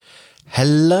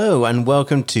Hello and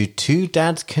welcome to Two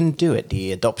Dads Can Do It,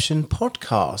 the adoption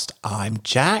podcast. I'm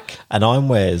Jack. And I'm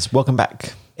Wes. Welcome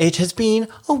back. It has been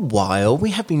a while.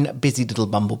 We have been busy little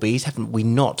bumblebees, haven't we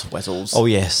not, Wessels? Oh,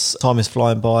 yes. Time is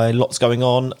flying by. Lots going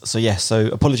on. So, yes. So,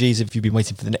 apologies if you've been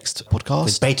waiting for the next podcast.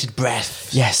 With bated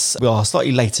breath. Yes. We are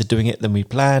slightly later doing it than we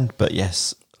planned. But,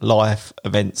 yes, life,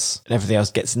 events, and everything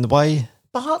else gets in the way.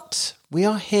 But we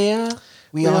are here.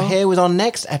 We are here with our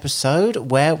next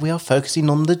episode where we are focusing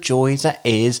on the joys that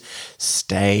is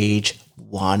stage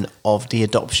 1 of the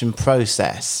adoption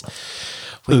process.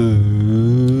 You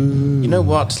know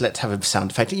what? Let's have a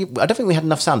sound effect. I don't think we had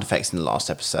enough sound effects in the last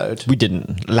episode. We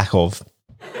didn't. Lack of.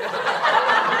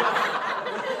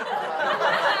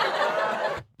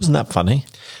 Wasn't that funny?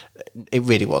 It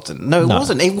really wasn't. No, it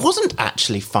wasn't. It wasn't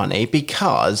actually funny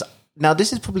because... Now,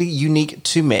 this is probably unique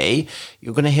to me.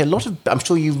 You're going to hear a lot of... I'm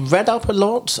sure you've read up a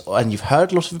lot and you've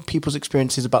heard a lot of people's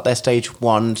experiences about their stage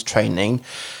 1 training.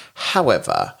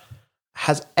 However,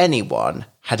 has anyone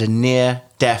had a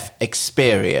near-death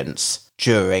experience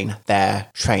during their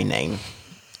training?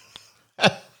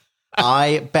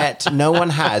 I bet no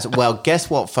one has. Well, guess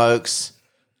what, folks?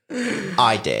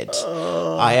 I did.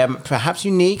 I am perhaps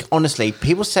unique. Honestly,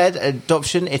 people said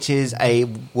adoption, it is a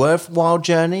worthwhile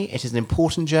journey. It is an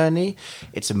important journey.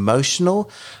 It's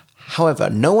emotional. However,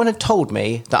 no one had told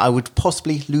me that I would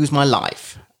possibly lose my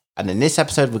life. And in this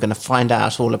episode, we're going to find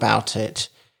out all about it.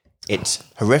 It's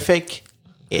horrific,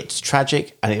 it's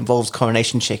tragic, and it involves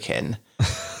Coronation Chicken.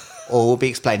 Or will be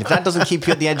explained. If that doesn't keep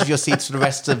you at the edge of your seats for the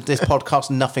rest of this podcast,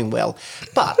 nothing will.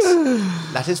 But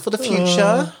that is for the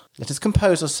future. Let us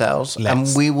compose ourselves. And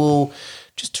we will,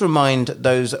 just to remind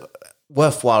those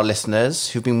worthwhile listeners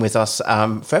who've been with us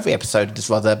for every episode of this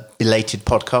rather belated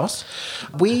podcast,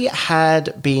 we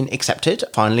had been accepted,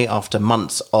 finally, after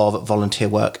months of volunteer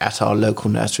work at our local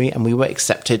nursery, and we were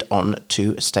accepted on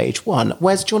to stage 1.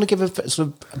 Wes, do you want to give a sort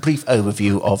of a brief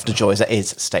overview of the joys that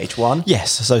is stage 1?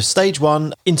 Yes, so stage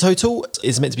 1 in total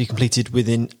is meant to be completed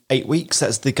within 8 weeks.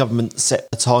 That's the government set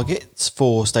target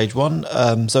for stage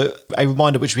 1. So a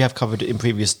reminder, which we have covered in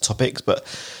previous topics, but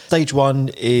stage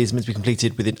 1 is meant to be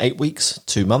completed within 8 weeks,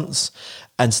 2 months,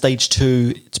 and stage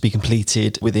 2 to be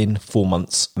completed within 4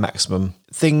 months maximum.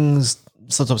 Things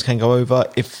sometimes can go over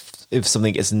if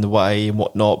something gets in the way and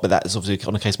whatnot, but that's obviously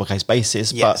on a case-by-case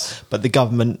basis. Yes. But the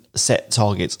government set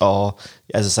targets are,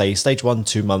 as I say, stage 1,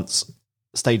 2 months,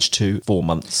 stage 2, 4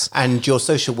 months. And your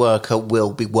social worker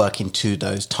will be working to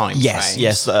those time frames.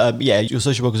 Yes. Your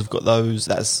social workers have got those.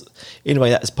 That's, in a way,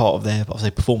 that's part of their,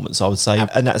 performance, I would say.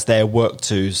 And that's their work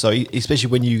too. So especially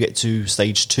when you get to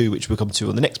stage 2, which we'll come to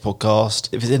on the next podcast,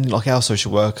 if it's anything like our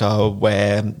social worker,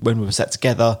 where when we were set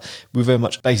together, we were very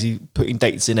much basically putting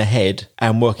dates in ahead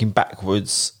and working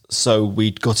backwards. So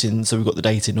we got the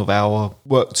date in of our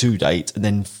work to date and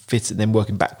then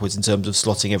working backwards in terms of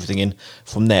slotting everything in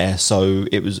from there. So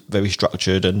it was very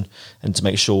structured and to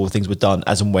make sure things were done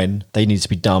as and when they needed to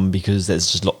be done, because there's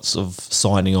just lots of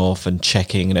signing off and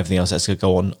checking and everything else that's going to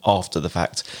go on after the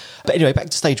fact. But anyway, back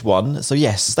to stage 1. So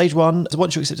yes, stage 1, so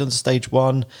once you're accepted onto stage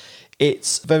 1,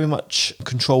 it's very much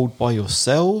controlled by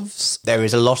yourselves. There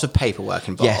is a lot of paperwork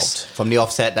involved. Yes. From the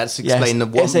offset, that's explain the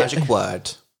one magic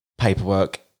word.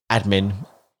 Paperwork. Admin.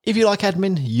 If you like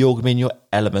admin, you're going to be in your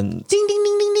element. Ding, ding,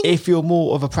 ding, ding, ding. If you're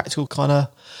more of a practical kind of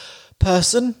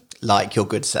person, like your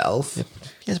good self.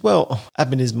 Yes, well,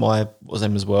 admin is my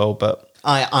name as well, but...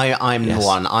 I'm the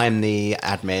one. I'm the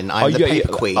admin. I'm the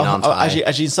paper queen, aren't I?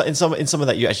 Actually, in some of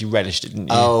that, you actually relished it, didn't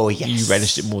you? Oh, yes. You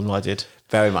relished it more than I did.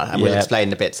 Very much. And we'll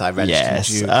explain the bits I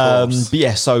relished in due course. But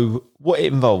yeah, so what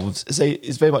it involves is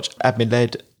it's very much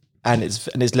admin-led, and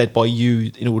it's led by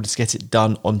you in order to get it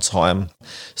done on time.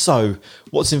 So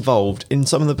what's involved in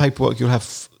some of the paperwork you'll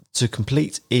have to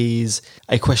complete is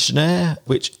a questionnaire,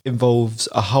 which involves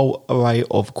a whole array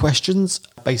of questions,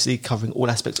 basically covering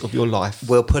all aspects of your life.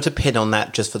 We'll put a pin on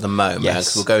that just for the moment.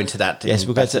 Yes, we'll go into that. Yes,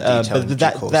 we'll go to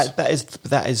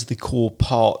that is the core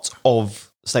part of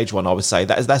stage 1, I would say.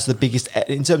 That's the biggest,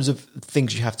 in terms of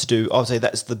things you have to do, I would say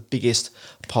that's the biggest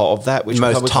part of that. Which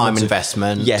most time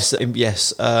investment. Yes.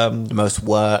 The most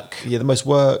work. Yeah, the most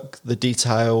work, the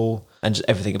detail, and just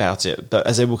everything about it. But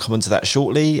as I will come onto that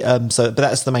shortly. But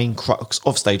that's the main crux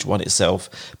of stage 1 itself.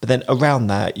 But then around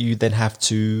that, you then have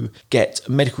to get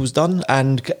medicals done.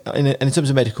 And in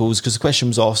terms of medicals, because the question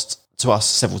was asked to us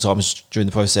several times during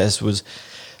the process, was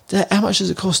how much does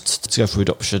it cost to go through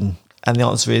adoption? And the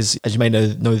answer is, as you may know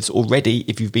this already,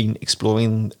 if you've been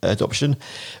exploring adoption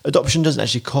doesn't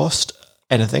actually cost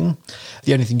anything.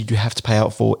 The only thing you do have to pay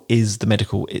out for is the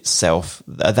medical itself.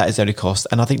 That is the only cost.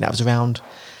 And I think that was around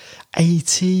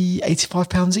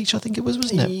 £85 each, I think it was,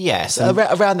 wasn't it? Yes.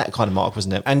 Around that kind of mark,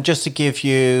 wasn't it? And just to give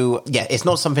you, it's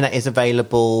not something that is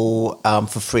available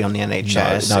for free on the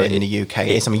NHS in the UK.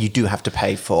 It's something you do have to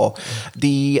pay for.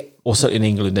 Or certainly in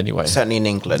England anyway. Certainly in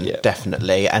England,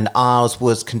 definitely. And ours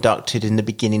was conducted in the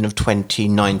beginning of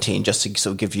 2019, just to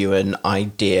sort of give you an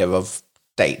idea of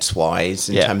dates-wise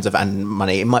in terms of and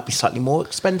money. It might be slightly more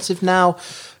expensive now.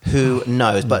 Who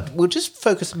knows? But we'll just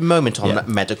focus a moment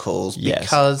on medicals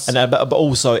because, but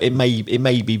also it may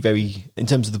be very, in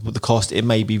terms of the cost, it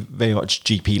may be very much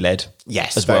GP led.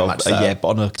 Yes, as very well. much so. But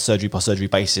on a surgery by surgery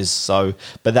basis. So,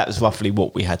 but that was roughly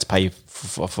what we had to pay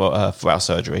for our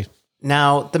surgery.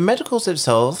 Now, the medicals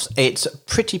themselves, it's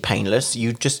pretty painless.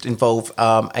 You just involve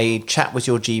a chat with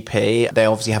your GP. They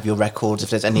obviously have your records. If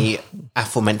there's any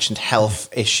aforementioned health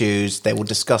issues, they will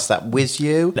discuss that with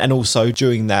you. And also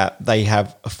during that, they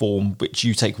have a form which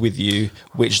you take with you,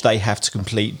 which they have to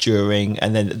complete during,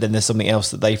 and then there's something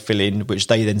else that they fill in, which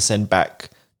they then send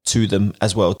back to them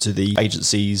as well, to the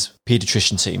agency's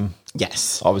paediatrician team.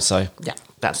 Yes. I would say. Yeah,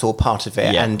 that's all part of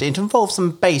it. Yeah. And it involves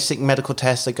some basic medical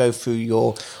tests. They go through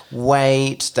your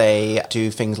weight. They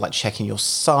do things like checking your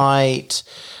sight,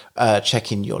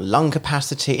 checking your lung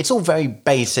capacity. It's all very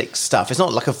basic stuff. It's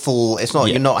not like a full,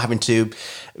 you're not having to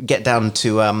get down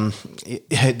to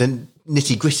the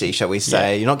nitty gritty, shall we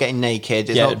say. You're not getting naked.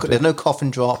 There's no cough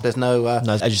and drop. There's no...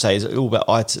 No, as you say, it's all about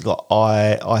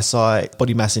eyesight,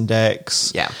 body mass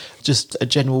index. Yeah. Just a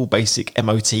general basic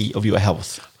MOT of your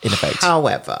health, in effect.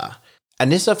 However,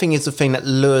 and this, I think, is the thing that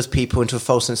lures people into a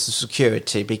false sense of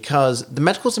security, because the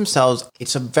medicals themselves,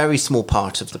 it's a very small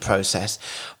part of the process,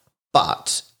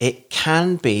 but it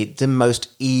can be the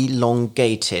most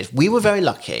elongated. We were very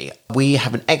lucky. We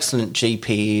have an excellent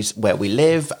GPs where we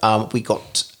live. We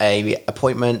got a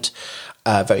appointment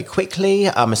very quickly.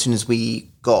 As soon as we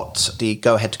got the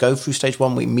go-ahead to go through stage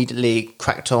 1, we immediately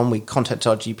cracked on. We contacted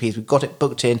our GPs. We got it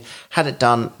booked in, had it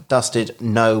done, dusted,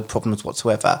 no problems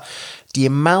whatsoever. The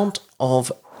amount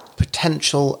of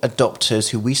potential adopters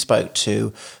who we spoke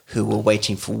to who were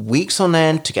waiting for weeks on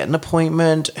end to get an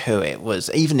appointment, who it was,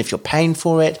 even if you're paying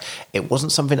for it, it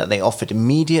wasn't something that they offered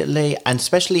immediately. And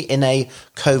especially in a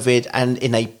COVID and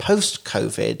in a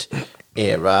post-COVID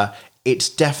era, it's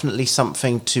definitely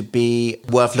something to be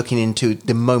worth looking into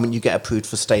the moment you get approved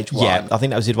for stage 1. Yeah, I think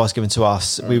that was the advice given to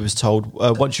us. We was told,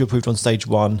 once you're approved on stage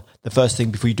 1, the first thing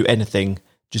before you do anything,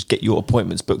 just get your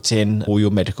appointments booked in or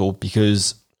your medical,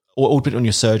 because all depending on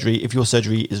your surgery. If your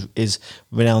surgery is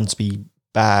renowned to be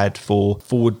bad for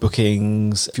forward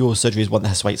bookings, if your surgery is one that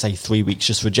has to wait, say, 3 weeks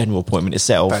just for a general appointment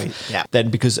itself, then,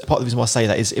 because part of the reason why I say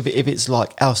that is if it's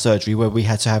like our surgery where we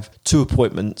had to have 2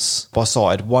 appointments by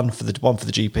side, one for the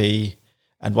GP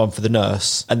and one for the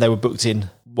nurse, and they were booked in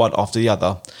one after the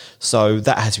other. So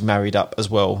that had to be married up as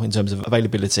well in terms of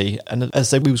availability. And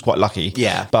as I say, we was quite lucky.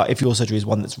 Yeah. But if your surgery is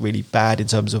one that's really bad in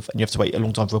terms of, and you have to wait a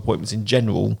long time for appointments in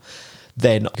general,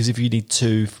 then, because if you need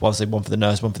 2, one for the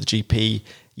nurse, one for the GP,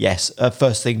 yes,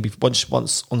 first thing,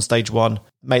 once on stage 1,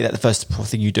 make that the first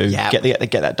thing you do. Yeah.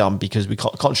 Get that done, because we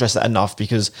can't stress that enough,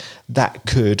 because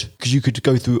because you could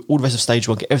go through all the rest of stage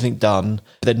 1, get everything done,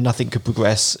 but then nothing could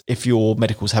progress if your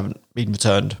medicals haven't been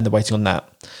returned and they're waiting on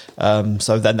that.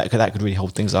 So then that could really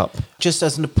hold things up. Just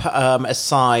as an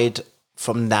aside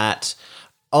from that,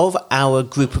 of our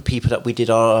group of people that we did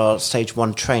our stage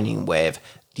 1 training with,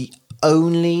 the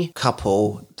only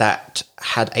couple that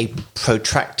had a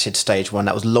protracted stage 1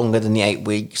 that was longer than the 8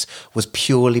 weeks was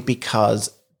purely because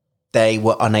they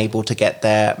were unable to get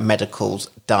their medicals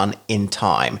done in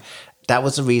time. That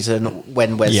was the reason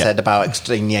when Wes said about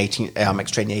extenuating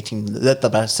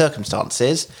the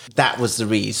circumstances. That was the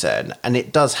reason, and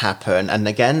it does happen. And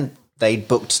again, they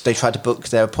tried to book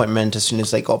their appointment as soon as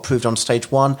they got approved on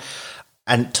stage 1,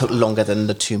 and it took longer than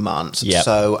the 2 months. Yep.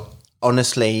 So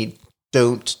honestly,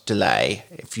 don't delay.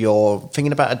 If you're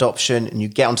thinking about adoption and you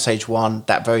get on stage 1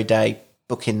 that very day,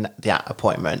 book in that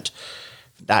appointment.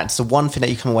 That's the one thing that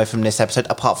you come away from this episode,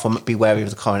 apart from be wary of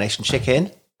the coronation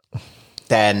chicken,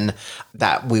 then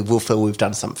that we will feel we've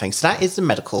done something. So that is the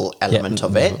medical element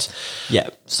of it. Yeah.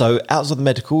 So outside the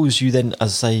medicals, you then,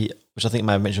 as I say, which I think I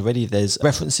may have mentioned already, there's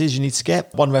references you need to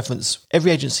get. One reference,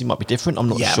 every agency might be different, I'm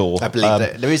not sure. I believe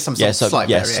that there is some slight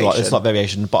variation. Slight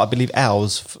variation, but I believe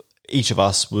ours, each of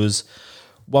us, was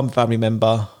one family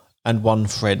member and one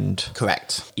friend.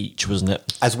 Correct. Each, wasn't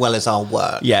it? As well as our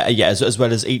work. Yeah, as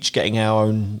well as each getting our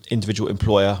own individual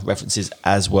employer references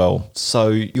as well. So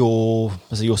your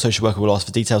social worker will ask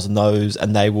for details on those,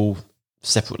 and they will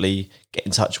separately get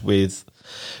in touch with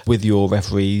your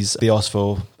referees. Be asked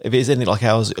for, if it is anything like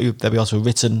ours, they'll be asked for a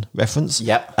written reference.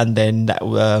 Yep. And then that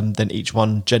then each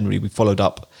one generally we followed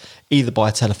up either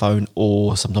by telephone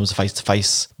or sometimes a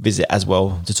face-to-face visit as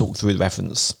well to talk through the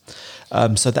reference.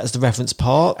 So that's the reference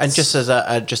part. And just as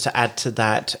just to add to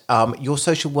that, your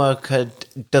social worker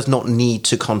does not need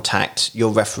to contact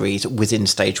your referees within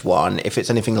stage 1. If it's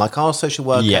anything like our social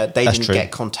worker, they didn't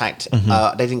get contact.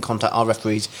 They didn't contact our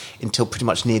referees until pretty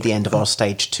much near the end of our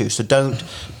stage 2. So don't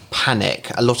panic.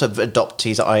 A lot of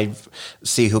adoptees that I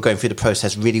see who are going through the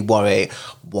process really worry,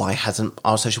 why hasn't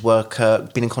our social worker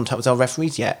been in contact with our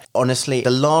referees yet? Honestly,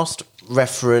 the last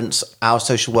reference our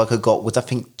social worker got was, I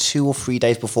think, 2 or 3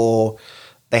 days before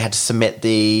they had to submit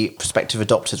the prospective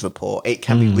adopters report. It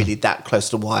can be really that close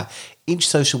to the wire. Each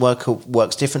social worker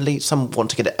works differently. Some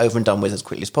want to get it over and done with as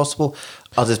quickly as possible.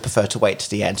 Others prefer to wait to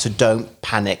the end. So don't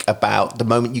panic about the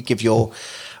moment you give your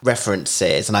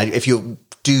references. And if you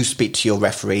do speak to your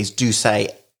referees, do say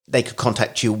they could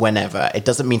contact you whenever. It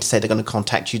doesn't mean to say they're going to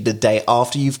contact you the day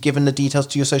after you've given the details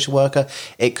to your social worker.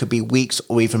 It could be weeks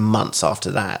or even months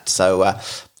after that. So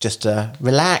just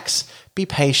relax, be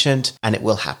patient, and it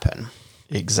will happen.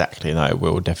 Exactly. No, it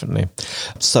will, definitely.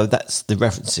 So that's the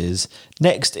references.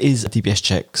 Next is DBS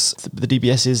checks. The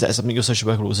DBSs, that's something your social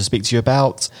worker will also speak to you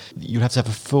about. You have to have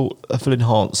a full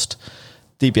enhanced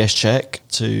DBS check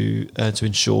to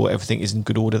ensure everything is in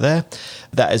good order there.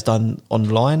 That is done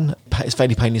online. It's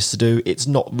fairly painless to do. It's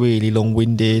not really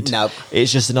long-winded. No.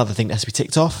 It's just another thing that has to be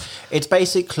ticked off. It's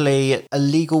basically a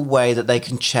legal way that they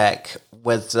can check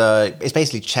whether... It's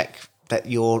basically check that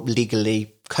you're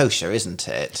legally kosher, isn't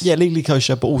it? Yeah, legally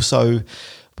kosher, but also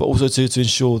to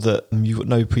ensure that you've got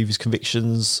no previous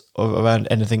convictions around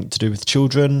anything to do with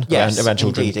children. Yes, around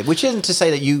children. Indeed. Which isn't to say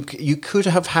that you could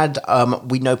have had,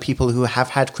 we know people who have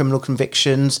had criminal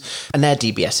convictions and their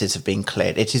DBSs have been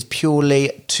cleared. It is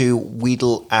purely to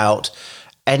wheedle out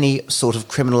any sort of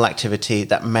criminal activity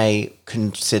that may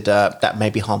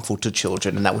be harmful to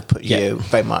children, and that would put you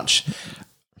very much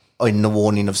in the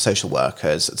warning of social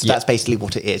workers. So that's basically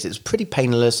what it is. It's pretty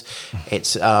painless.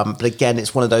 It's but again,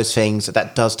 it's one of those things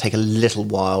that does take a little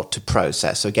while to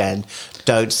process. So again,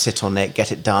 don't sit on it.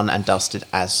 Get it done and dusted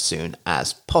as soon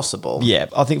as possible. Yeah,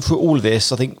 I think for all of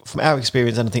this, I think from our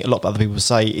experience, and I think a lot of other people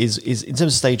say is in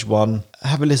terms of stage 1,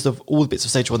 have a list of all the bits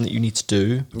of stage 1 that you need to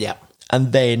do. Yeah.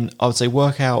 And then I would say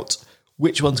work out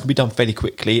which ones can be done fairly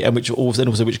quickly and which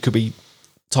could be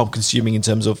time consuming in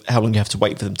terms of how long you have to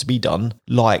wait for them to be done,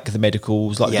 like the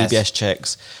medicals, like the DBS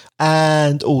checks.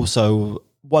 And also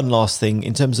one last thing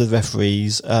in terms of the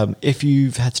referees, if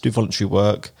you've had to do voluntary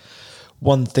work,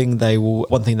 one thing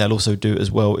they'll also do as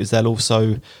well is they'll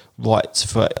also write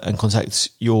for and contact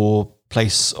your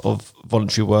place of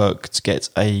voluntary work to get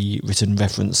a written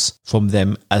reference from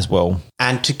them as well.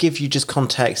 And to give you just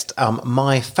context,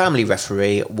 my family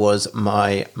referee was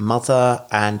my mother,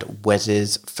 and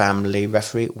Wes's family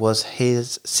referee was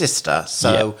his sister.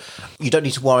 So you don't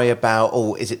need to worry about,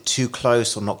 is it too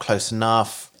close or not close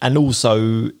enough? And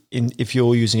also, if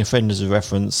you're using a friend as a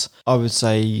reference, I would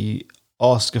say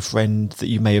ask a friend that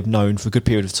you may have known for a good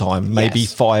period of time, maybe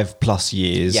 5+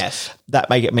 years. Yes.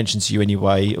 That may get mentioned to you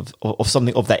anyway, of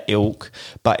something of that ilk,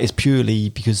 but it's purely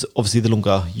because obviously the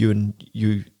longer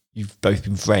you've both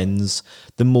been friends,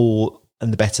 the more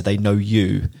and the better they know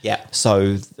you. Yeah.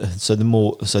 So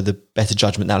the better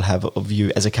judgment they'll have of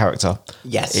you as a character.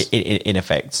 Yes. In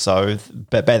effect. So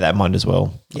bear that in mind as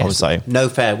well, I would say. No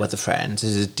fair weather friends.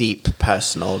 This is deep,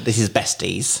 personal. This is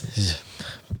besties.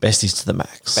 Besties to the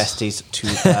max. Besties to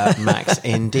the max,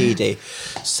 indeedy.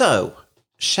 So,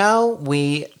 shall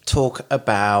we talk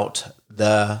about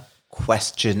the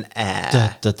questionnaire?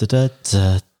 Da, da, da,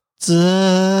 da,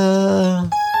 da.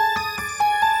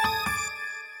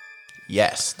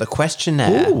 Yes, the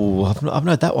questionnaire. Ooh, I've not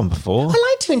heard that one before.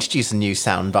 I like to introduce a new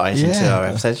soundbite into our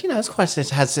episodes. It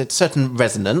has a certain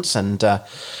resonance, and I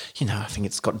think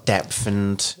it's got depth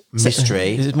and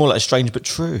mystery. Is it more like strange but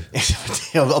true?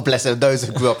 Oh, bless them, those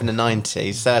who grew up in the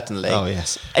 90s, certainly. Oh,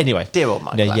 yes. Anyway. Dear old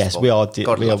Michael yes, Aspel.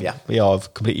 we are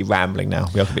completely rambling now.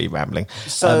 We are completely rambling.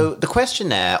 So the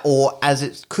questionnaire, or as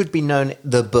it could be known,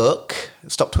 the book...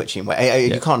 Stop twitching.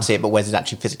 You can't see it, but Wes is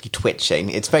actually physically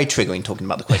twitching. It's very triggering talking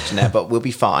about the questionnaire, but we'll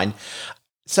be fine.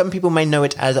 Some people may know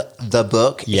it as the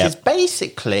book. Yep. It is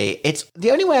basically, it's the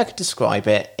only way I could describe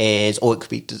it is, or it could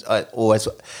be, or as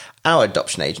our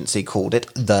adoption agency called it,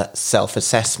 the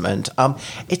self-assessment.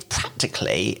 It's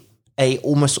practically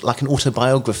almost like an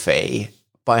autobiography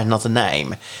by another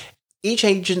name. Each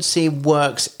agency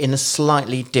works in a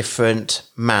slightly different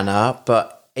manner,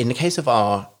 but in the case of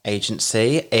our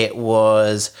agency, it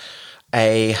was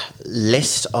a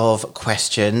list of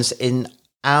questions. In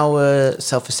our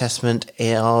self-assessment,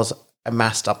 is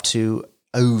amassed up to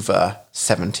over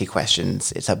 70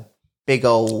 questions. It's a big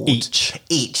old... Each.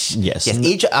 Yes.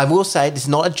 Each. I will say, this is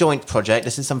not a joint project.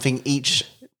 This is something each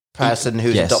person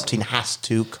who's adopting has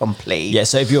to complete. Yeah,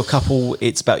 so if you're a couple,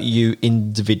 it's about you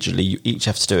individually. You each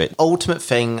have to do it. Ultimate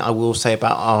thing I will say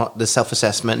about the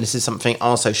self-assessment, this is something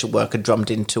our social worker drummed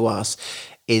into us,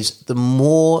 is the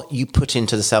more you put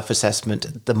into the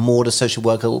self-assessment, the more the social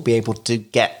worker will be able to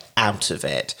get out of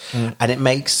it. And it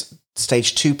makes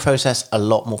stage 2 process a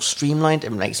lot more streamlined.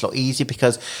 It makes it a lot easier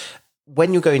because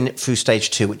when you're going through stage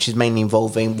 2, which is mainly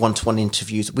involving one-to-one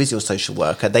interviews with your social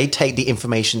worker, they take the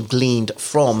information gleaned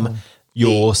from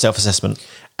your self-assessment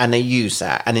and they use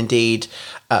that. And indeed,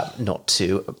 not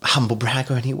to humble brag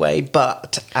or any way,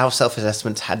 but our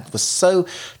self-assessment was so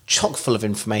chock full of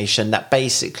information that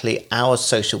basically our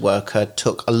social worker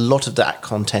took a lot of that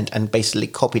content and basically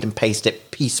copied and pasted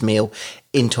it piecemeal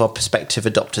into our prospective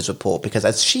adopters report. Because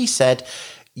as she said,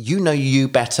 you know you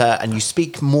better and you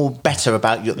speak more better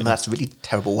about you. That's a really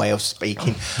terrible way of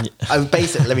speaking.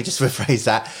 Basically, let me just rephrase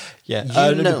that. Yeah,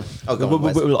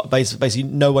 basically,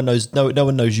 no one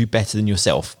knows you better than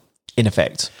yourself, in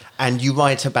effect. And you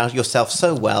write about yourself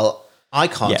so well. I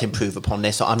can't improve upon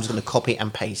this, so I'm just going to copy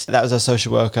and paste. That was our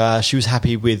social worker. She was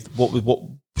happy with what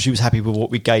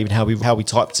we gave and how we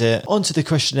typed it. Onto the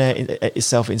questionnaire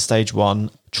itself in stage 1.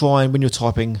 When you're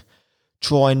typing,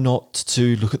 try not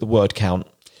to look at the word count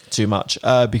too much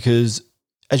because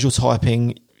as you're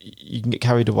typing, you can get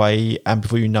carried away, and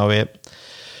before you know it,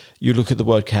 you look at the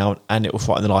word count and it will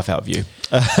frighten the life out of you.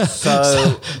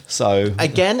 So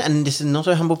again, and this is not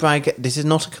a humble brag, this is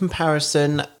not a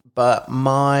comparison, but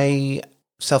my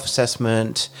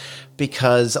self-assessment,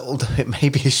 because although it may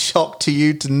be a shock to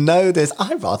you to know this,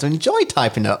 I rather enjoy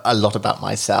typing a lot about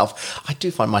myself. I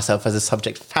do find myself as a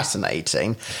subject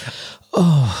fascinating.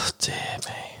 Oh, dear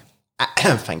me.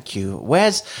 Thank you,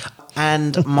 Wes.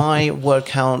 And my word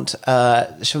count,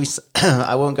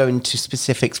 I won't go into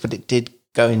specifics, but it did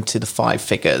go into the 5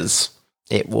 figures.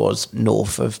 It was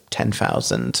north of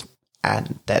 10,000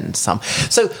 and then some.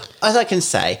 So, as I can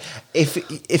say,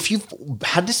 if you've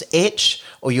had this itch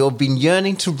or you've been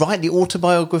yearning to write the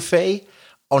autobiography,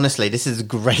 honestly, this is a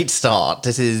great start.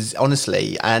 This is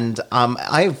honestly, and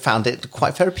I found it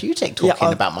quite therapeutic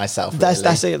talking about myself.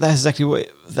 That's exactly what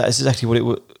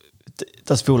it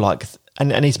does feel like,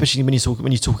 and especially when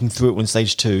you're talking through it on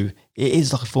stage 2, it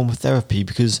is like a form of therapy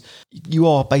because you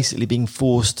are basically being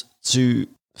forced to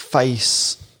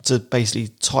basically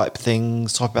type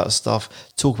about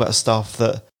stuff, talk about stuff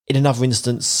that in another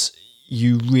instance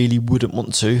you really wouldn't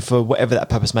want to for whatever that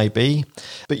purpose may be,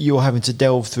 but you're having to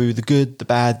delve through the good, the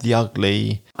bad, the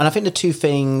ugly. And I think the 2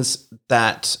 things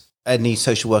that any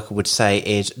social worker would say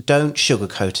is don't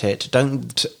sugarcoat it.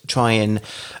 Don't try and,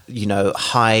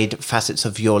 hide facets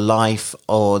of your life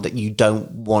or that you don't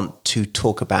want to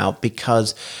talk about,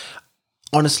 because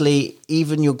honestly,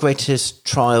 even your greatest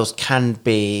trials can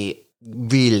be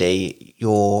really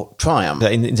your triumph.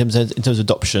 In terms of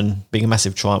adoption being a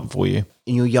massive triumph for you.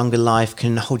 In your younger life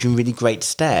can hold you in really great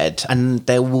stead, and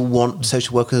they will want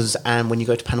social workers, and when you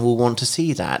go to panel will want to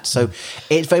see that. So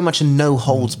it's very much a no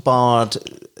holds barred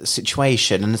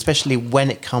situation, and especially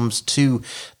when it comes to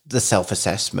the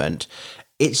self-assessment,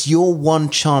 it's your one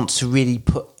chance to really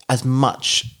put as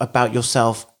much about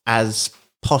yourself as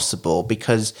possible,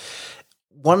 because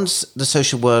once the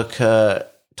social worker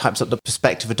types up the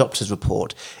prospective adopters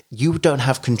report, you don't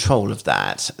have control of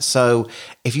that. So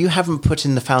if you haven't put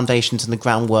in the foundations and the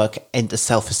groundwork in the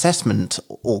self-assessment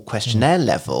or questionnaire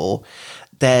level,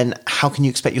 then how can you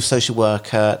expect your social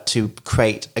worker to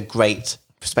create a great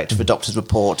prospective adopters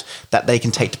report that they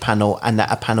can take to panel, and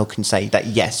that a panel can say that,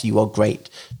 yes, you are great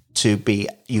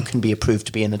you can be approved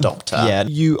to be an adopter. Yeah,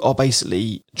 you are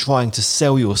basically trying to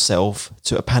sell yourself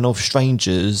to a panel of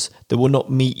strangers that will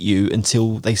not meet you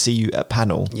until they see you at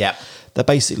panel. Yeah. That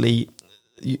basically,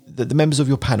 the members of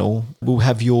your panel will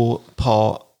have your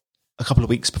part a couple of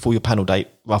weeks before your panel date,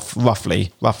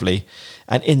 roughly.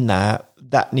 And in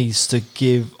that needs to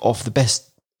give off the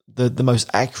best, the most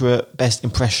accurate, best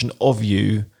impression of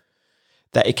you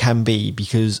that it can be,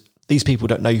 because these people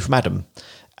don't know you from Adam.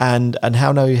 And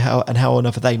how on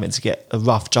earth are they meant to get a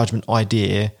rough judgment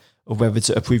idea of whether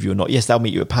to approve you or not? Yes, they'll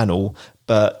meet you at panel,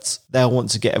 but they need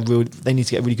to get a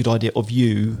really good idea of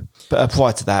you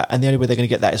prior to that. And the only way they're going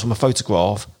to get that is from a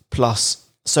photograph plus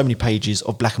so many pages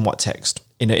of black and white text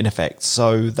in effect.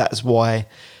 So that's why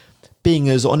being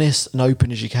as honest and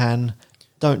open as you can,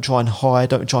 Don't try and hide.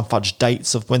 Don't try and fudge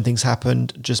dates of when things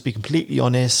happened. Just be completely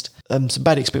honest. Some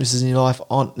bad experiences in your life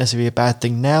aren't necessarily a bad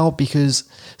thing now, because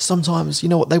sometimes, you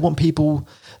know what, they want people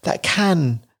that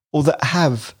can or that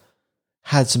have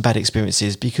had some bad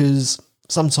experiences, because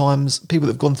sometimes people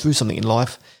that have gone through something in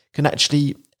life can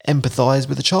actually empathise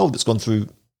with a child that's gone through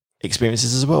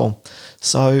experiences as well.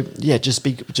 So yeah,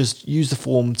 just use the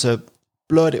form to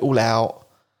blurt it all out.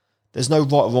 There's no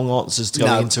right or wrong answers to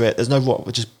going into it. There's no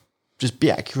right, just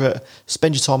be accurate.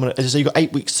 Spend your time on it. As I say, you've got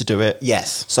 8 weeks to do it.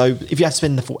 Yes. So if you have to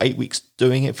spend the full 8 weeks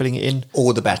doing it, filling it in,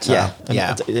 all the better.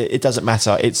 Yeah. It doesn't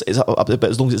matter. It's up there, but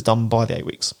as long as it's done by the 8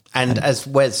 weeks. And as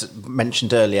Wes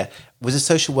mentioned earlier, with a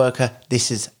social worker,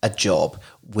 this is a job.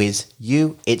 With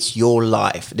you, it's your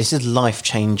life. This is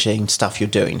life-changing stuff you're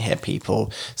doing here,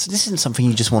 people. So this isn't something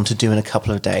you just want to do in a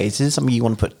couple of days. This is something you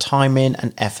want to put time in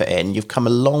and effort in. You've come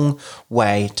a long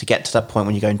way to get to that point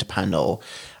when you go into panel.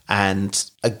 And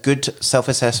a good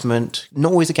self-assessment,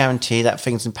 not always a guarantee that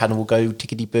things in panel will go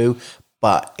tickety-boo,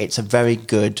 but it's a very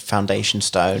good foundation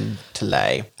stone to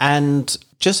lay. And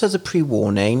just as a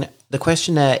pre-warning, the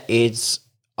questionnaire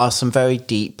are some very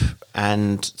deep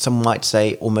and some might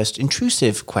say almost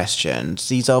intrusive questions.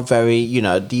 These are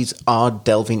these are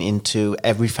delving into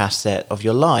every facet of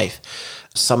your life.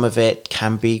 Some of it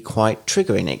can be quite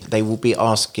triggering. They will be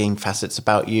asking facets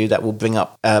about you that will bring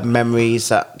up memories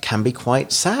that can be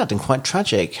quite sad and quite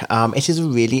tragic. It is a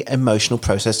really emotional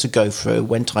process to go through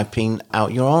when typing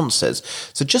out your answers.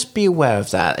 So just be aware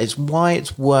of that. It's why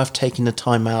it's worth taking the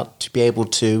time out to be able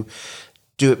to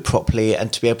do it properly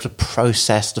and to be able to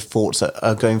process the thoughts that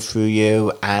are going through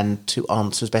you and to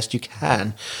answer as best you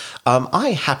can.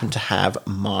 I happen to have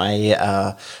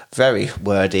my very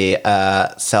wordy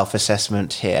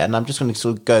self-assessment here, and I'm just going to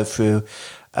sort of go through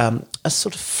a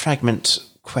sort of fragment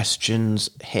questions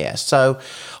here. So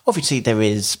obviously there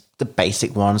is the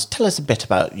basic ones. Tell us a bit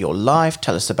about your life.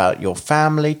 Tell us about your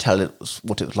family. Tell us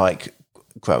what it was like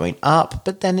growing up.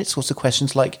 But then it's also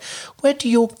questions like, where do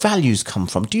your values come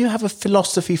from? Do you have a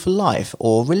philosophy for life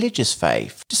or religious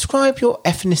faith? Describe your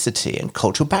ethnicity and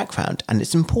cultural background and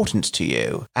its importance to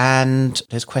you. And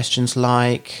there's questions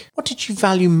like, what did you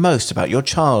value most about your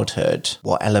childhood?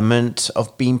 What element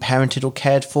of being parented or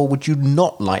cared for would you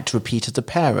not like to repeat as a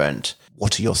parent?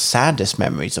 What are your saddest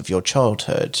memories of your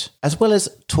childhood? As well as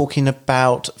talking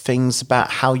about things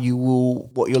about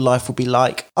what your life will be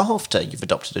like after you've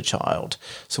adopted a child.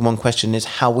 So one question is,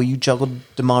 how will you juggle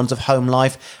demands of home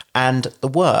life and the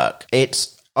work?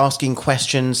 It's asking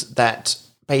questions that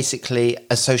basically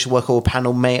a social worker or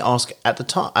panel may ask at the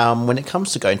time when it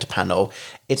comes to going to panel.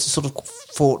 It's a sort of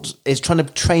thought, it's trying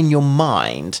to train your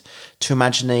mind to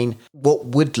imagining what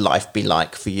would life be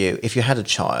like for you if you had a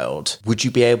child. Would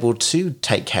you be able to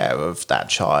take care of that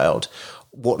child?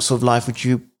 What sort of life would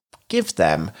you give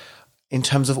them? In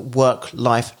terms of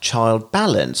work-life-child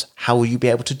balance, how will you be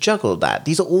able to juggle that?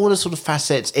 These are all the sort of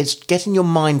facets. It's getting your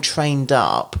mind trained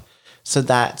up so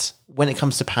that when it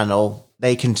comes to panel,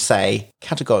 they can say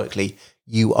categorically,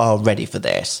 you are ready for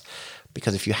this.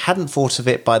 Because if you hadn't thought of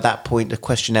it by that point, the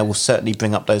questionnaire will certainly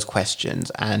bring up those questions.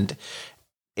 And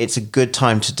it's a good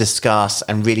time to discuss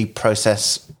and really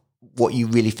process what you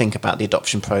really think about the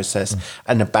adoption process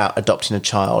and about adopting a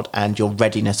child and your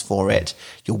readiness for it,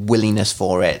 your willingness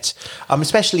for it.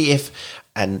 Especially if,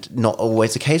 and not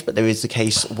always the case, but there is the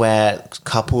case where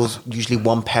couples, usually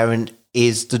one parent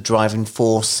is the driving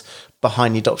force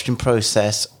behind the adoption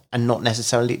process and not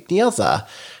necessarily the other.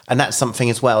 And that's something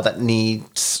as well that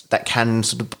can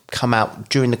sort of come out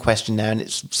during the questionnaire, and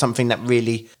it's something that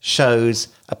really shows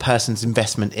a person's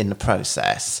investment in the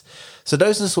process. So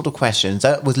those are the sort of questions.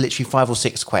 That was literally 5 or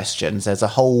 6 questions. There's a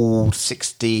whole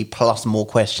 60 plus more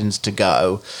questions to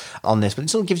go on this, but it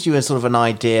sort of gives you a sort of an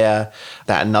idea.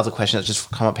 That another question that's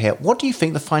just come up here. What do you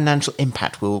think the financial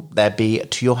impact will there be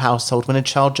to your household when a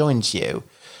child joins you?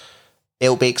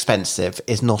 It'll be expensive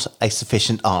is not a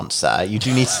sufficient answer. You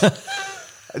do need to,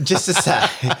 just to say,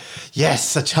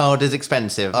 yes, a child is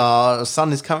expensive. Our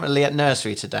son is currently at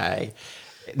nursery today.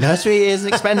 Nursery is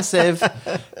expensive.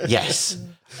 Yes.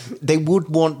 They would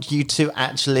want you to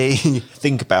actually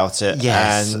think about it.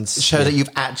 Yes. And show that you've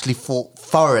actually thought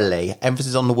thoroughly,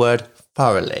 emphasis on the word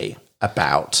thoroughly,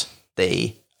 about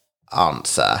the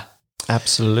answer.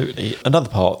 Absolutely. Another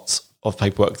part of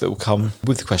paperwork that will come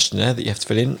with the questionnaire that you have to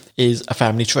fill in is a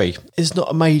family tree. It's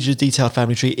not a major detailed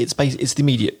family tree. It's the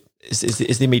immediate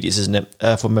It's the immediates, isn't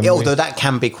it? From memory. Although that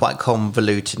can be quite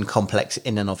convoluted and complex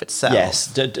in and of itself.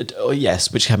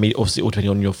 Yes, which can be obviously all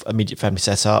depending on your immediate family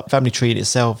setup. Family tree in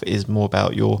itself is more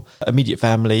about your immediate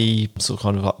family, sort of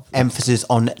kind of like emphasis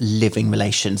on living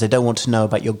relations. They don't want to know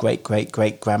about your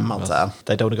great-great-great-grandmother. Well,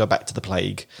 they don't want to go back to the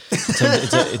plague.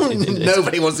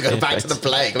 Nobody wants to go back to the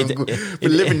plague. We're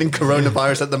living in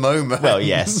coronavirus at the moment. Well,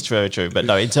 yes, true. But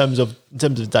no, in terms of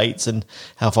dates and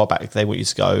how far back they want you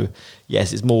to go,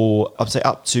 yes, it's more, I'd say,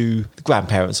 up to the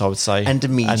grandparents, I would say. And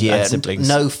immediate. And siblings.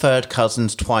 No third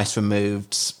cousins twice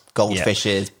removed,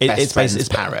 goldfishes, best friends,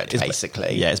 parrot,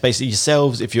 basically. Yeah, it's basically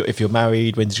yourselves, if you're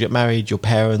married, when did you get married, your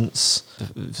parents,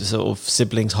 sort of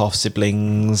siblings,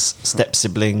 half-siblings,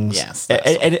 step-siblings. Yes.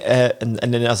 And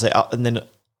then I say, and then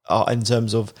in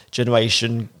terms of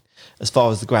generation, as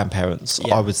far as the grandparents,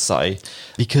 I would say.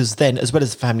 Because then, as well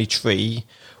as the family tree,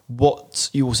 what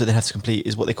you also then have to complete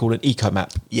is what they call an eco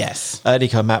map. Yes. An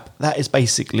eco map, that is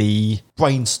basically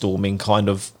brainstorming, kind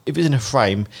of. If it's in a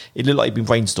frame, it looked like you've been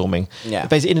brainstorming. Yeah.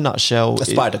 Basically, in a nutshell. A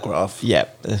spider graph. Yeah.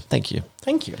 Thank you.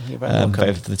 Thank you. You're very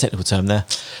welcome. For the technical term there.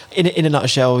 In a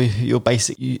nutshell, your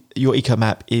eco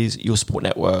map is your support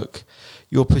network.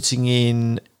 You're putting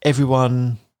in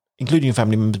everyone, including your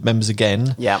family members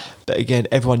again. Yeah. But again,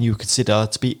 everyone you consider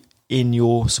to be in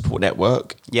your support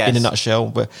network, in a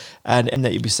nutshell, and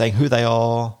that you'll be saying who they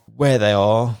are, where they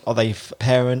are they a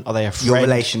parent, are they a friend? Your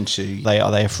relation to.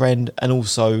 Are they a friend? And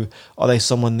also, are they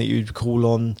someone that you'd call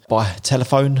on by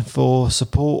telephone for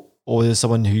support, or is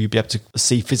someone who you'd be able to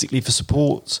see physically for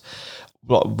support?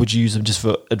 Like, would you use them just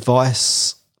for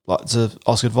advice, like to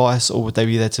ask advice, or would they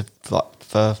be there to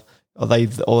Are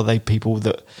they people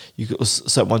that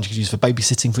certain ones you could use for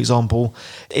babysitting, for example?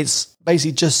 It's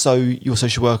basically just so your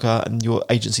social worker and your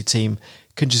agency team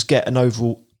can just get an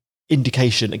overall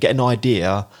indication and get an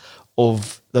idea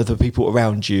of the people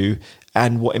around you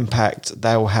and what impact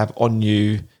they'll have on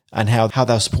you and how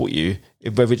they'll support you,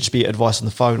 whether it just be advice on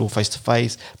the phone or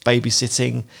face-to-face,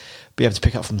 babysitting, be able to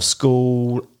pick up from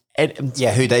school. Who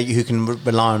can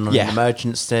rely on an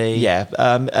emergency. Yeah,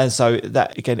 and so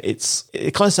that again,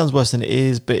 it kind of sounds worse than it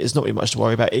is, but it's not really much to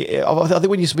worry about. I think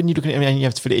when you look at it and you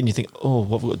have to fill it in, you think, oh,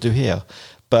 what have we got to do here?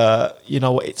 But you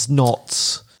know what? It's not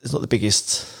the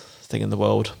biggest thing in the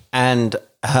world. And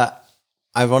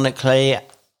ironically,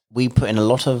 we put in a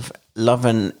lot of love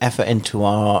and effort into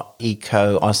our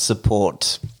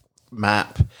support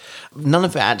map. None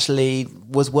of it actually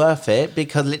was worth it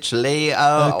because literally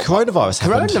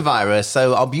coronavirus.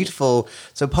 So our beautiful,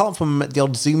 apart from the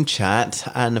odd Zoom chat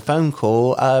and a phone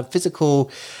call, physical,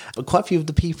 quite a few of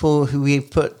the people who we've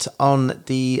put on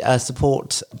the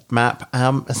support map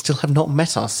still have not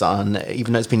met our son,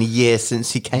 even though it's been a year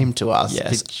since he came to us.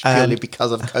 Yes, purely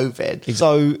because of COVID.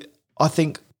 So I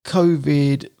think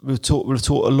COVID will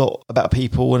taught a lot about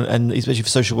people and especially for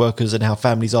social workers and how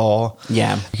families are.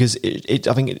 Yeah. Because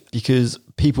I think because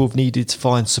people have needed to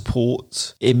find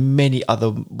support in many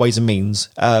other ways and means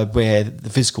where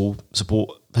the physical support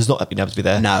has not been able to be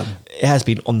there. No. It has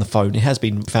been on the phone. It has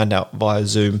been found out via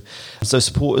Zoom. So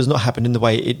support has not happened in the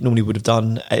way it normally would have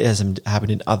done. It hasn't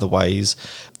happened in other ways.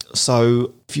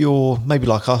 So if you're maybe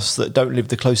like us that don't live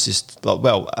the closest,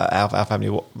 our family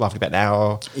are roughly about an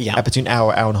hour, between an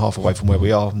hour and a half away from where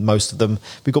we are. Most of them,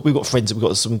 we've got friends, we've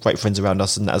got some great friends around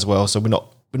us and that as well. So we're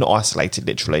not isolated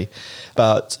literally,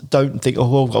 but don't think, oh,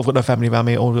 well, I've got no family around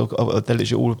me, or they're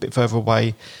literally all a bit further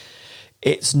away.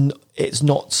 It's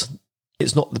not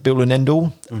the be all and end all.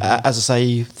 Mm-hmm. As I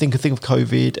say, think of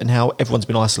COVID and how everyone's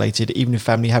been isolated, even if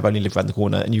family have only lived around the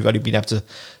corner and you've only been able to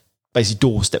basically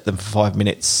doorstep them for 5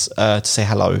 minutes to say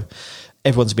hello.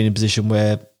 Everyone's been in a position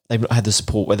where they've not had the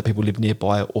support, whether people live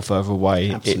nearby or further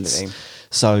away. Absolutely.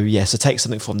 So take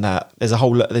something from that. There's I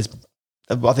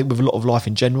think with a lot of life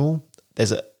in general,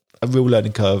 there's a real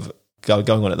learning curve going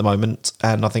on at the moment,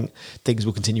 and I think things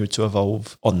will continue to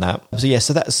evolve on that.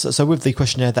 So with the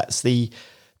questionnaire, that's the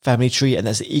family tree and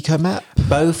that's the eco map.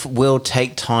 Both will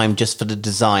take time just for the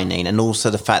designing, and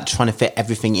also the fact trying to fit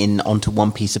everything in onto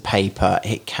one piece of paper.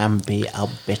 It can be a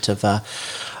bit of a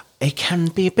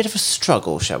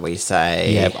struggle, shall we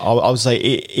say? Yeah, I would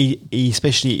say,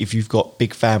 especially if you've got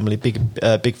big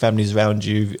families around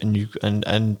you, and you've got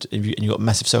a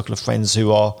massive circle of friends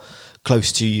who are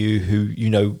close to you, who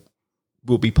you know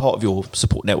will be part of your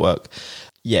support network.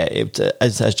 Yeah,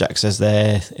 as Jack says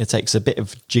there, it takes a bit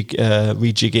of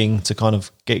rejigging to kind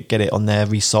of get it on there,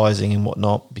 resizing and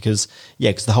whatnot, because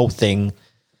the whole thing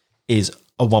is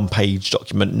a one-page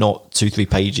document, not 2-3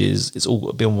 pages. It's all got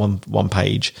to be on one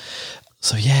page.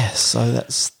 So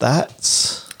that's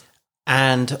that.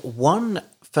 And one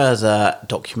further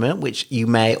document, which you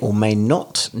may or may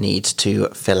not need to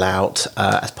fill out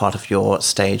as part of your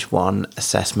stage 1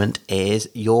 assessment, is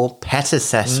your pet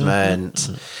assessment.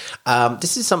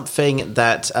 This is something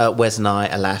that Wes and I,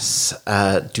 alas,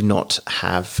 do not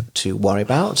have to worry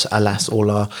about. Alas,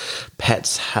 all our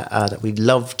pets that we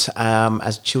loved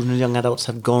as children and young adults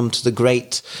have gone to the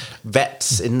great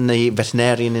vets in the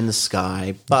veterinarian in the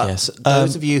sky. But Yes.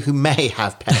 those of you who may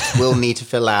have pets will need to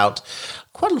fill out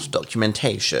quite a lot of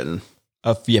documentation.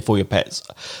 For your pets.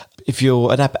 If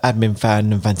you're an admin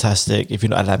fan, then fantastic. If you're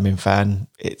not an admin fan,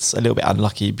 it's a little bit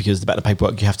unlucky because the amount of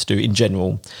paperwork you have to do in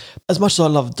general. As much as I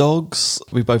love dogs,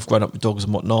 we've both grown up with dogs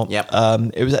and whatnot. Yep.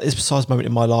 It was at this precise moment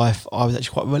in my life, I was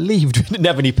actually quite relieved we didn't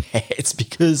have any pets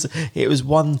because it was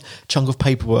one chunk of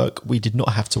paperwork we did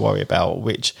not have to worry about,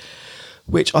 which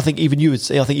I think even you would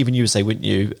say. I think even you would say, wouldn't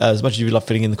you? As much as you love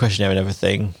filling in the questionnaire and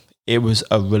everything, it was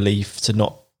a relief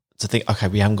to think, okay,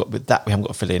 we haven't got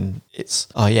to fill in. It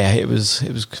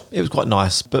was quite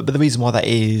nice. But the reason why that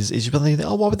is you think,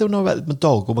 why would they know about my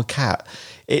dog or my cat?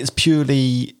 It's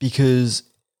purely because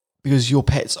your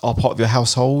pets are part of your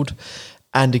household,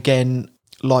 and again,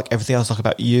 like everything else, like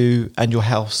about you and your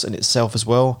house and itself as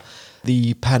well,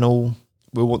 the panel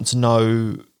will want to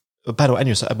know. A panel and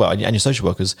your social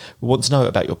workers will want to know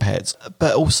about your pets,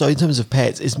 but also in terms of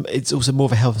pets, it's also more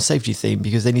of a health and safety theme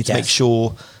because they need to make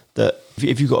sure that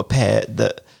if you've got a pet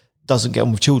that doesn't get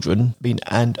on with children,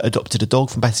 and adopted a dog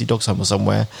from Battersea Dogs Home or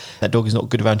somewhere, that dog is not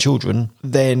good around children,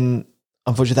 then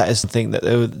unfortunately that is something that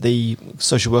the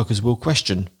social workers will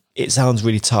question. It sounds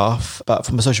really tough, but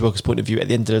from a social worker's point of view, at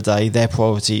the end of the day, their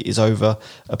priority is over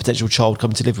a potential child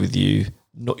coming to live with you,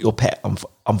 not your pet,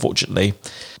 unfortunately.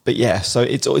 But yeah, so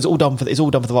it's all done for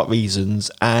the right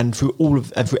reasons, and through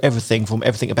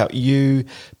everything about you,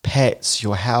 pets,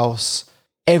 your house,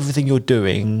 everything you're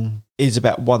doing is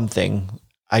about one thing: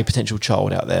 a potential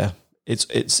child out there.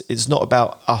 It's not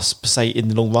about us per se in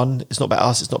the long run. It's not about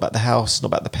us. It's not about the house. It's not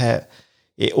about the pet.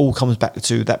 It all comes back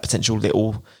to that potential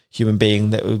little human being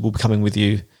that will be coming with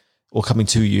you or coming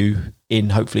to you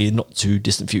in hopefully a not too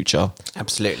distant future.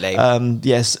 Absolutely.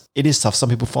 Yes, it is tough. Some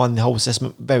people find the whole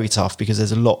assessment very tough because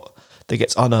there's a lot that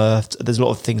gets unearthed. There's a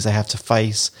lot of things they have to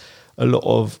face, a lot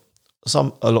of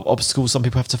obstacles some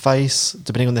people have to face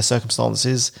depending on their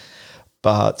circumstances,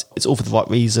 but it's all for the right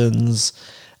reasons,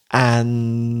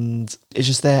 and it's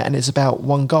just there, and it's about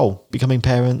one goal: becoming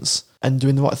parents and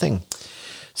doing the right thing.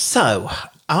 So,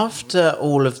 after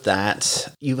all of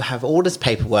that, you have all this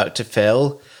paperwork to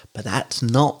fill, but that's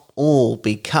not all,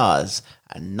 because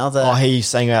another... I hear you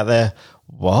saying out there,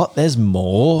 what? There's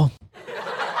more?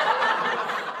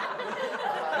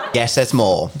 Yes, there's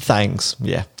more. Thanks.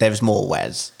 Yeah. There's more,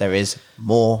 Wes. There is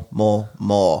more.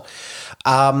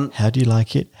 How do you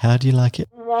like it? How do you like it?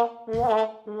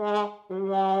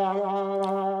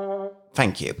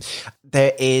 Thank you.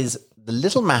 There is the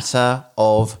little matter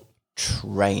of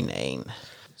training.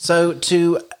 So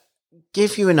to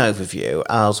give you an overview,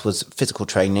 ours was physical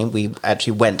training. We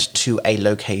actually went to a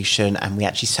location and we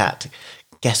actually sat,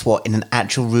 guess what, in an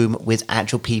actual room with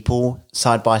actual people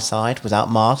side by side without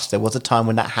masks. There was a time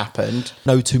when that happened.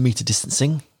 No 2 meter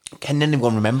distancing. Can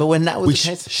anyone remember when that was the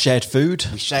case? Shared food.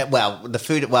 We shared, the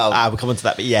food, we'll come on to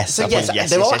that, but yes. So yes,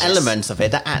 there are elements of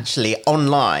it that actually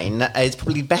online is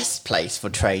probably best place for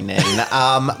training,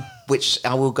 which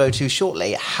I will go to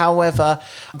shortly. However,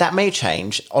 that may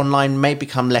change. Online may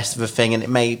become less of a thing, and it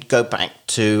may go back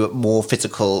to more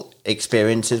physical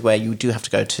experiences where you do have to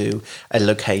go to a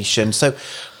location. So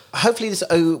hopefully this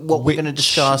what we're going to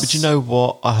discuss. But you know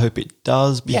what? I hope it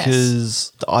does,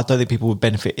 because I don't think people would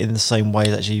benefit in the same way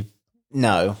that actually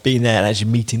being there and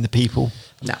actually meeting the people.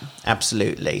 No,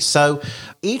 absolutely. So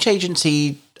each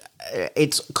agency,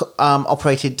 it's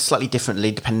operated slightly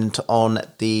differently dependent on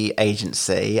the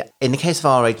agency. In the case of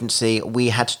our agency, we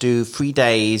had to do 3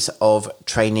 days of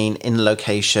training in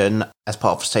location as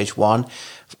part of stage 1.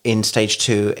 In stage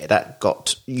 2,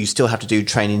 you still have to do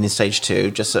training in stage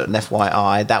 2, just an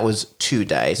FYI. That was 2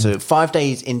 days. So 5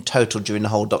 days in total during the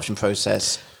whole adoption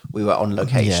process. We were on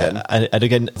location. Yeah. And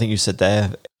again, I think you said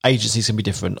there, agencies can be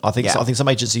different. I think some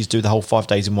agencies do the whole 5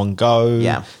 days in one go.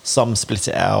 Yeah. Some split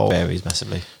it out. Varies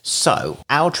massively. So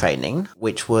our training,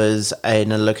 which was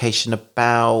in a location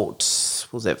about,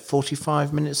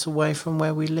 45 minutes away from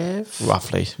where we live?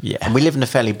 Roughly, yeah. And we live in a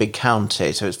fairly big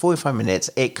county, so it's 45 minutes.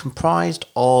 It comprised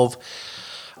of,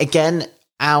 again,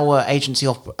 our agency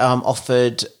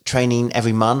offered training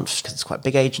every month because it's quite a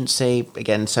big agency.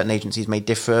 Again, certain agencies may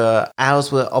differ.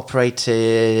 Ours were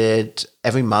operated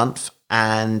every month,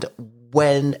 and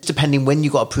when, depending when you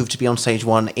got approved to be on stage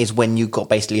 1 is when you got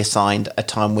basically assigned a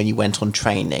time when you went on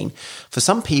training. For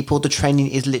some people, the training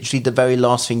is literally the very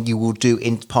last thing you will do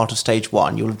in part of stage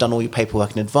 1. You'll have done all your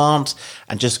paperwork in advance,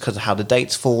 and just because of how the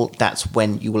dates fall, that's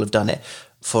when you will have done it.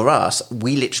 For us,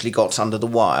 we literally got under the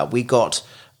wire. We got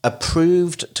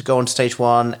approved to go on stage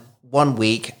 1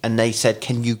 week, and they said,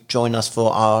 can you join us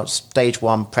for our stage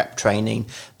 1 prep training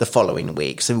the following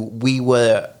week? So we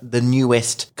were the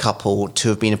newest couple to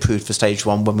have been approved for stage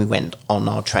 1 when we went on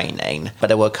our training. But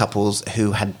there were couples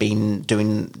who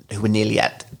were nearly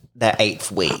at their 8th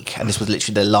week, and this was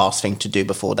literally the last thing to do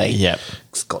before they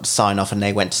got to sign off and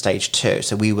they went to stage 2.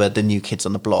 So we were the new kids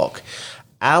on the block.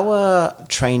 Our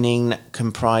training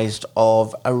comprised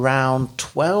of around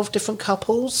 12 different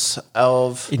couples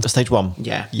of... Into stage 1?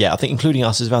 Yeah. Yeah, I think including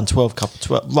us is around 12 couples,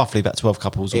 roughly about 12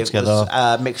 couples altogether. It was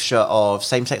a mixture of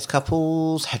same-sex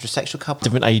couples, heterosexual couples.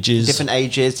 Different ages,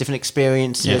 different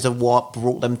experiences of what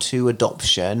brought them to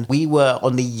adoption. We were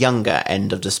on the younger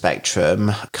end of the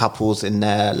spectrum. Couples in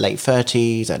their late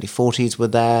 30s, early 40s were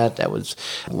there.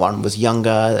 One was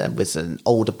younger, with an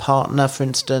older partner, for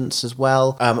instance, as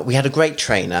well. We had a great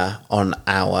trainer on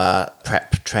our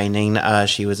prep training.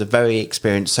 She was a very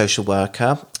experienced social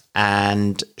worker,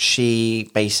 and she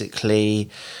basically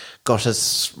got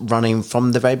us running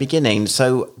from the very beginning.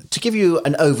 So to give you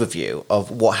an overview of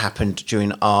what happened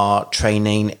during our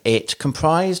training, it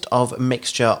comprised of a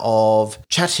mixture of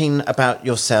chatting about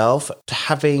yourself, to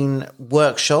having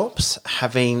workshops,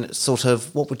 having sort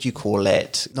of, what would you call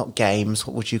it? Not games,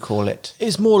 what would you call it?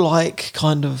 It's more like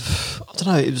kind of, I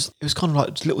don't know, it was kind of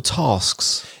like little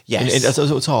tasks. Yes.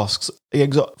 Little tasks. Yeah,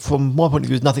 from my point of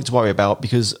view, there's nothing to worry about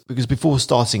because before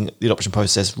starting the adoption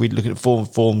process, we'd look at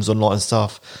forms online and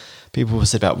stuff. People have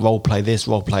said about role play this,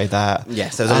 role play that.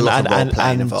 Yes, there's a lot of role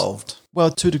playing involved.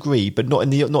 Well, to a degree, but not in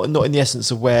the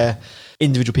essence of where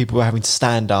individual people were having to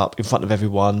stand up in front of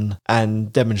everyone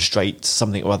and demonstrate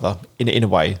something or other in a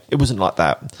way. It wasn't like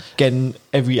that. Again,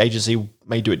 every agency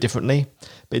may do it differently,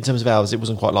 but in terms of ours, it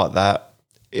wasn't quite like that.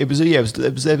 There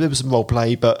was some role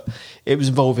play, but it was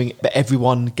involving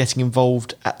everyone getting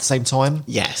involved at the same time.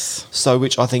 Yes. So,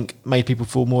 which I think made people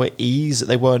feel more at ease, that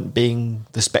they weren't being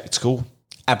the spectacle.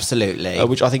 Absolutely.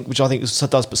 Which I think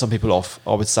does put some people off,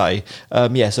 I would say. So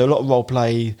a lot of role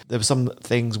play. There were some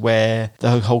things where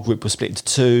the whole group was split into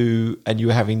 2, and you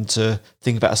were having to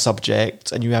think about a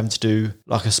subject, and you were having to do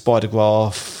like a spider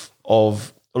graph or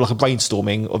like a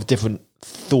brainstorming of different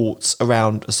thoughts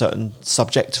around a certain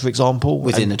subject, for example.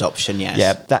 Within adoption, yes.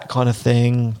 Yeah, that kind of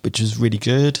thing, which is really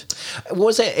good. What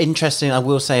was it interesting, I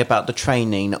will say, about the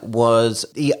training was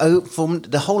the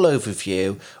whole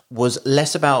overview was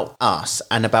less about us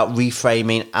and about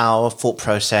reframing our thought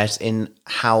process in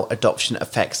how adoption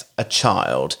affects a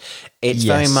child. It's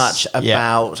very much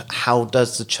about how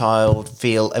does the child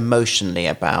feel emotionally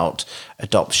about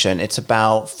adoption. It's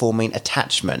about forming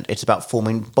attachment. It's about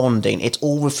forming bonding. It's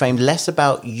all reframed less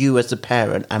about you as a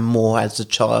parent and more as a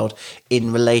child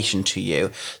in relation to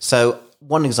you. So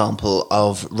one example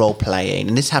of role playing,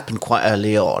 and this happened quite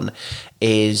early on,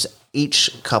 is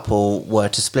each couple were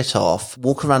to split off,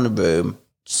 walk around the room,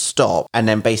 stop, and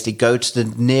then basically go to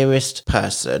the nearest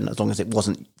person, as long as it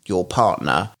wasn't your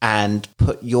partner, and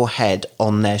put your head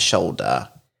on their shoulder.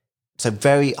 So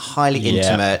very highly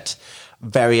intimate,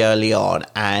 very early on.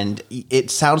 And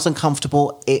it sounds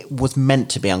uncomfortable. It was meant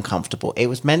to be uncomfortable. It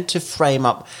was meant to frame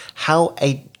up how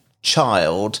a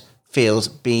child feels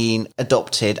being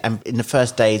adopted and in the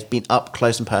first days being up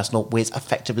close and personal with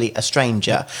effectively a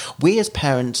stranger. We as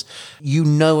parents, you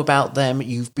know about them,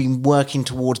 you've been working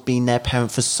towards being their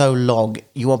parent for so long,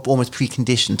 you are almost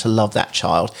preconditioned to love that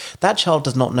child. That child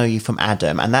does not know you from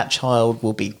Adam, and that child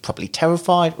will be probably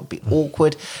terrified, will be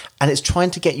awkward, and it's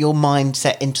trying to get your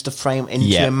mindset into the frame,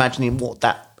 into imagining what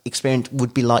that experience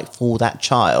would be like for that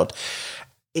child.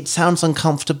 It sounds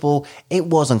uncomfortable. It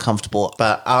was uncomfortable,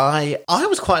 but I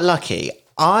was quite lucky.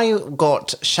 I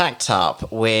got shacked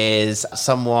up with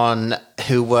someone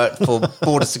who worked for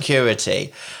border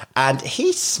security, and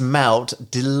he smelt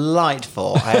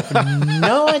delightful. I have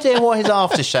no idea what his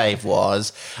aftershave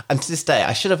was, and to this day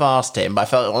I should have asked him, but I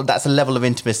felt that's a level of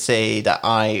intimacy that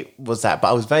I was at, but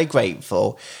I was very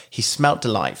grateful. He smelt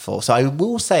delightful. So I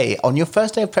will say, on your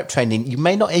first day of prep training, you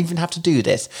may not even have to do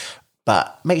this,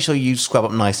 but make sure you scrub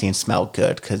up nicely and smell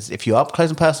good, because if you're up close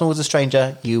and personal with a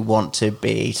stranger, you want to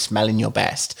be smelling your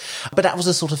best. But that was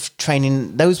the sort of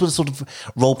training, those were the sort of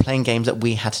role-playing games that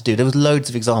we had to do. There was loads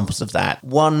of examples of that.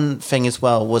 One thing as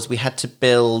well was we had to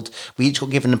we each got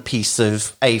given a piece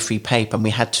of A3 paper, and we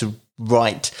had to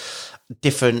write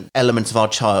different elements of our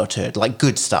childhood, like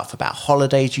good stuff about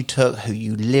holidays you took, who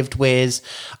you lived with,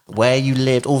 where you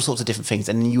lived, all sorts of different things.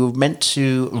 And you were meant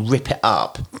to rip it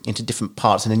up into different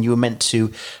parts. And then you were meant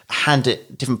to hand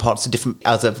it different parts to different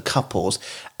other couples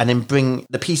and then bring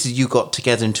the pieces you got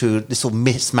together into this sort of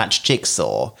mismatched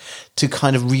jigsaw to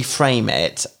kind of reframe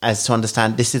it as to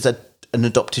understand this is an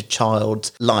adopted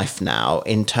child's life now,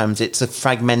 in terms it's a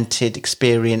fragmented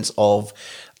experience of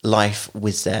life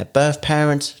with their birth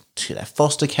parents, to their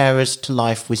foster carers, to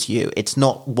life with you. It's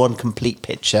not one complete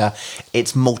picture.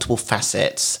 It's multiple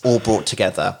facets all brought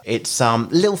together. It's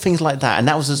little things like that. And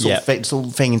that was a sort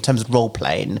of thing in terms of role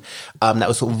playing that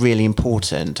was sort of really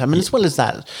important. I mean, as well as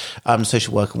that,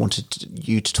 social worker wanted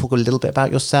you to talk a little bit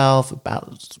about yourself,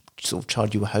 about sort of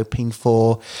child you were hoping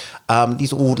for.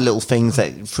 These are all little things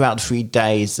that throughout the 3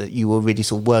 days that you were really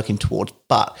sort of working towards.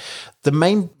 But the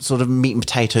main sort of meat and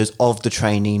potatoes of the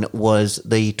training was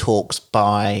the talks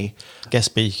by guest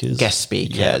speakers.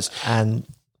 Yeah, and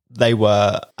they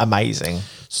were amazing.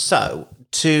 So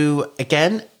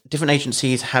different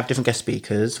agencies have different guest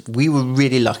speakers. We were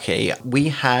really lucky. We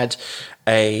had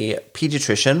a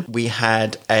paediatrician, we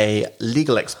had a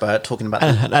legal expert talking about...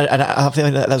 And I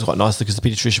think that was quite nice because the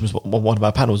paediatrician was one of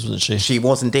our panels, wasn't she? She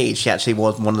was indeed. She actually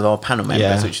was one of our panel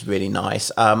members, which is really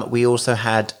nice. We also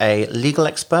had a legal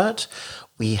expert.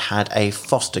 We had a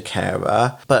foster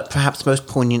carer, but perhaps most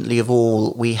poignantly of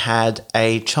all, we had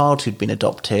a child who'd been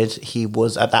adopted. He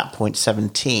was at that point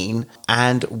 17,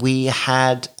 and we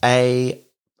had a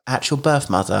actual birth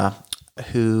mother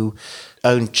who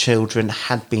own children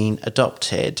had been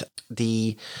adopted.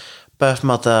 The birth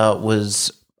mother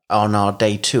was on our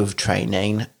day 2 of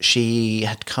training. She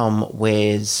had come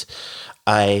with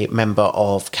a member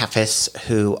of CAFIS,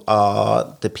 who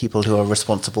are the people who are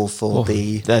responsible for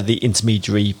they're the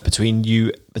intermediary between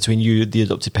you, the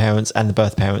adopted parents, and the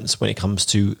birth parents when it comes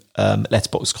to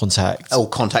letterbox contact. Oh,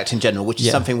 contact in general, which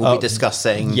is something we'll be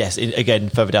discussing. Yes, again,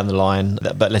 further down the line.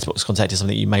 But letterbox contact is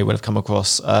something you may well have come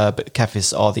across. But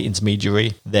CAFIS are the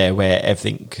intermediary there where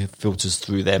everything filters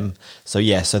through them. So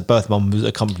the birth mum was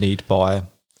accompanied by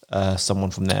someone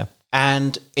from there.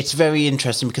 And it's very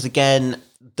interesting because, again,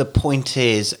 the point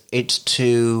is it's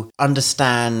to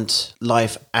understand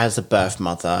life as a birth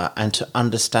mother and to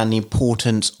understand the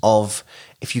importance of,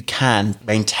 if you can,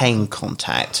 maintain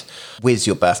contact with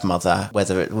your birth mother,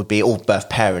 whether it would be, or birth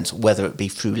parents, whether it be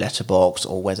through letterbox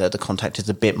or whether the contact is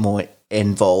a bit more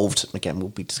involved. Again, we'll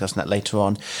be discussing that later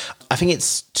on. I think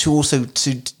it's to also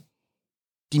to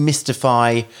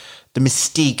demystify the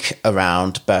mystique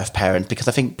around birth parents, because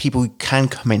I think people can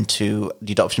come into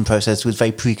the adoption process with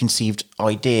very preconceived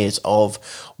ideas of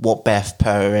what birth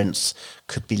parents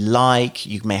could be like.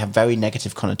 You may have very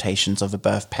negative connotations of a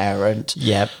birth parent.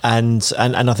 Yeah, and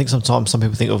I think sometimes some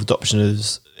people think of adoption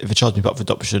as, if a child's been put up for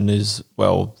adoption, is,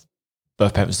 well,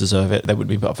 birth parents deserve it. They wouldn't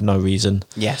be put up for no reason.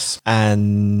 Yes.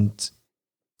 And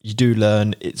you do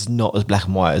learn it's not as black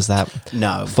and white as that.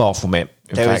 No. Far from it.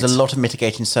 There is a lot of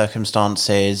mitigating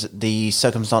circumstances, the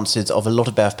circumstances of a lot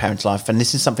of birth parents' life, and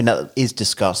this is something that is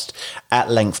discussed at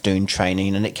length during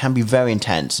training, and it can be very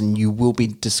intense, and you will be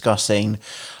discussing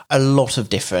a lot of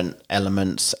different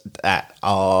elements that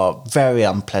are very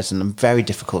unpleasant and very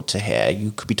difficult to hear.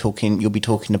 You'll be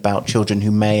talking about children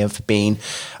who may have been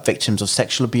victims of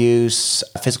sexual abuse,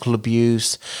 physical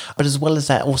abuse, but as well as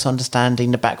that, also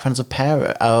understanding the backgrounds of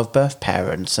birth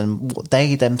parents and what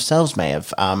they themselves may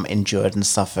have endured and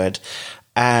suffered.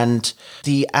 And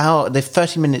the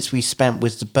 30 minutes we spent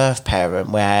with the birth parent,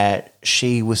 where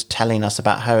she was telling us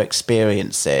about her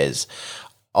experiences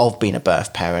of being a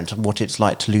birth parent and what it's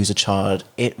like to lose a child,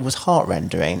 it was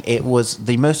heart-rending. It was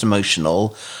the most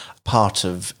emotional part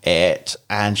of it,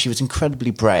 and she was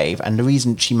incredibly brave. And the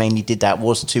reason she mainly did that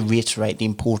was to reiterate the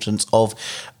importance of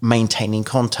maintaining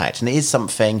contact. And it is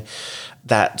something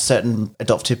that certain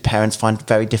adoptive parents find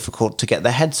very difficult to get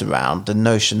their heads around, the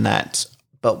notion that,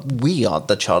 but we are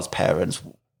the child's parents,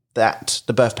 that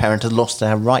the birth parent has lost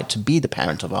their right to be the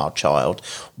parent of our child.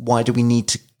 Why do we need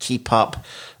to keep up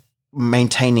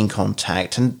maintaining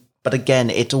contact? But again,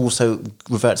 it also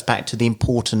reverts back to the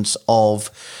importance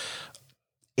of,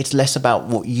 it's less about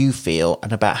what you feel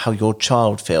and about how your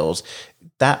child feels.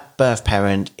 That birth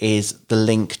parent is the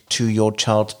link to your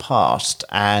child's past,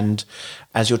 and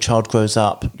as your child grows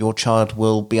up, your child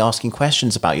will be asking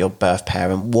questions about your birth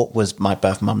parent. What was my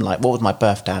birth mum like? What was my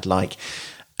birth dad like?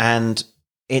 And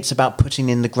it's about putting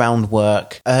in the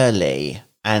groundwork early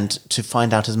and to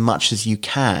find out as much as you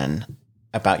can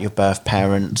about your birth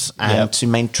parents and Yep.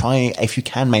 to try, if you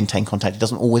can, maintain contact. It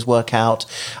doesn't always work out.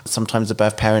 Sometimes the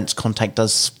birth parents' contact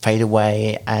does fade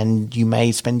away, and you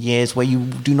may spend years where you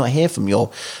do not hear from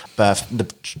your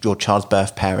child's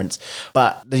birth parents.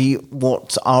 But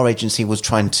what our agency was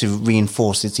trying to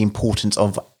reinforce is the importance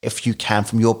of, if you can,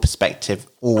 from your perspective,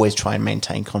 always try and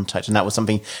maintain contact. And that was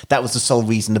the sole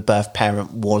reason the birth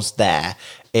parent was there.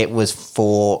 It was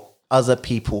for other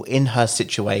people in her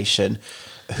situation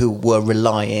who were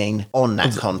relying on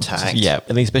that contact. Yeah,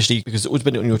 I think especially because it's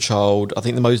depending on your child. I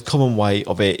think the most common way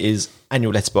of it is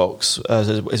annual letterbox.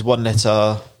 So it's one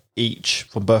letter each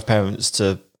from birth parents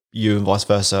to you and vice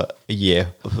versa a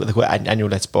year. They call it annual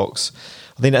letterbox.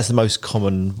 I think that's the most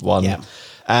common one. Yeah.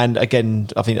 And again,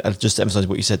 I think just to emphasise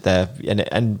what you said there,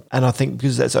 and I think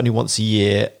because that's only once a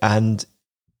year, and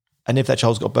if that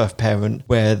child's got a birth parent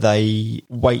where they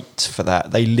wait for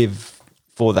that, they live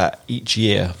for that each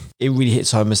year, it really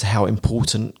hits home as to how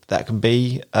important that can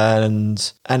be,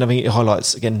 and I think it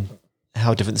highlights again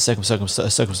how different the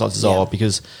circumstances are,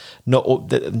 because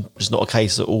it's not a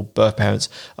case that all birth parents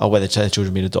are where their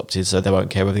children being adopted, so they won't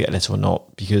care whether they get a letter or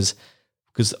not, because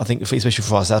I think, especially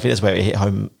for us, I think that's where it hit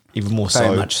home even more.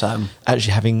 Very much so.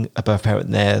 Actually having a birth parent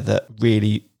there that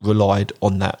really relied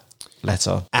on that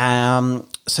letter.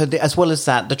 As well as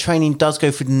that, the training does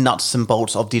go through the nuts and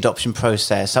bolts of the adoption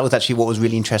process. That was actually what was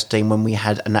really interesting when we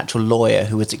had a natural lawyer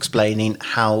who was explaining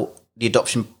how the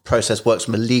adoption process works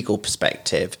from a legal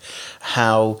perspective,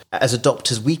 how as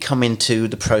adopters we come into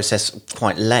the process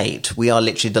quite late. We are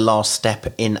literally the last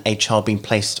step in a child being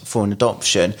placed for an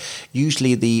adoption.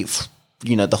 Usually the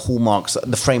hallmarks,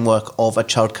 the framework of a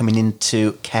child coming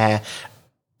into care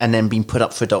and then being put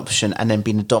up for adoption and then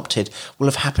being adopted will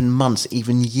have happened months,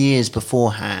 even years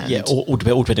beforehand. Yeah, all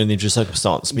depending on the individual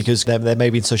circumstance, because there may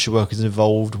have been social workers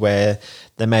involved where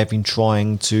they may have been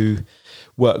trying to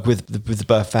work with the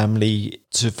birth family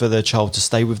for the child to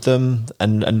stay with them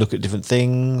and look at different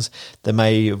things. They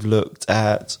may have looked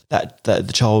at that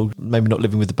the child maybe not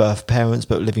living with the birth parents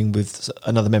but living with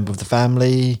another member of the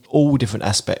family. All different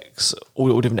aspects,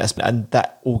 and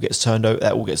that all gets turned over,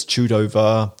 that all gets chewed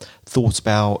over, thought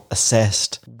about,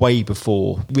 assessed way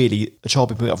before really a child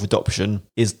being put up for adoption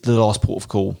is the last port of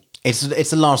call. It's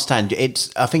the last stand.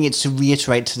 I think it's to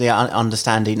reiterate to the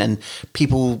understanding and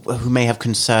people who may have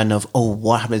concern of,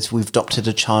 what happens if we've adopted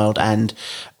a child and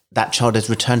that child has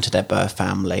returned to their birth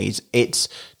families. It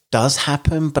does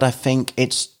happen, but I think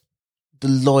it's the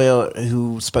lawyer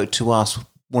who spoke to us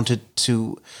wanted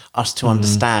us to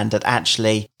understand that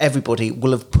actually everybody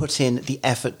will have put in the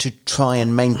effort to try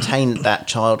and maintain that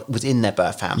child within their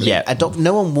birth family. Yeah.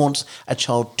 No one wants a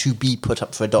child to be put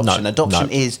up for adoption. Adoption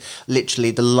is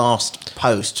literally the last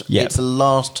post. Yeah. It's the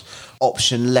last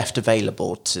option left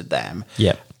available to them.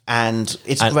 Yeah. And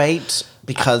it's great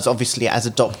because obviously as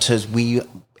adopters,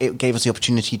 it gave us the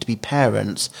opportunity to be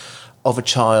parents of a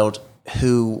child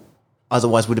who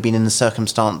otherwise would have been in the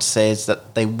circumstances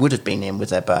that they would have been in with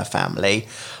their birth family.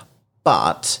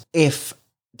 But if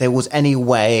there was any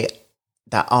way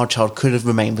that our child could have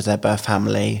remained with their birth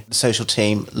family, the social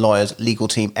team, lawyers, legal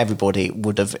team, everybody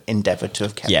would have endeavoured to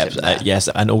have kept him there. Yes,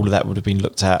 and all of that would have been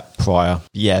looked at prior.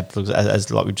 Yeah, because as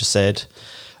like we just said,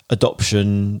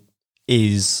 adoption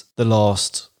is the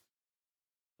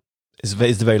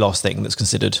very last thing that's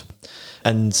considered.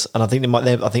 And I think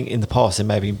I think in the past there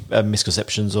may be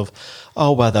misconceptions of,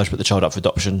 they'll just put the child up for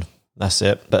adoption. That's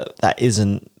it. But that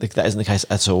isn't the case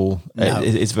at all. No.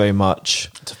 It's very much.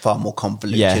 It's far more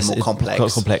convoluted, more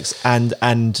complex.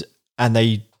 And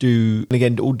they do, and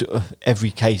again,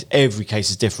 every case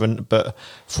is different. But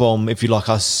from, if you like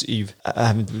us,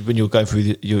 when you're going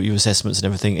through your assessments and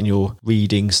everything, and you're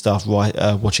reading stuff,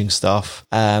 watching stuff,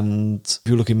 and if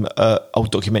you're looking at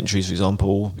old documentaries, for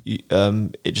example,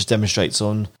 it just demonstrates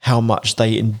on how much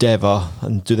they endeavour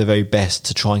and do their very best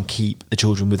to try and keep the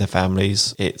children with their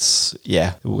families.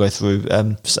 We'll go through,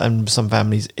 and some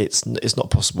families it's not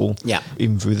possible. Yeah,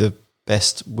 even through the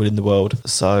best will in the world.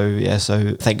 So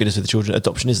thank goodness for the children,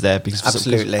 adoption is there, because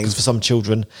because for some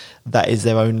children that is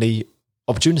their only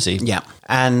opportunity. Yeah.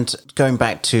 And going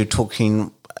back to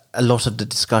talking, a lot of the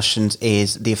discussions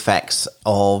is the effects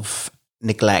of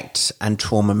neglect and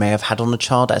trauma may have had on the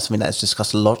child. That's something that's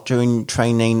discussed a lot during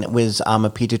training with a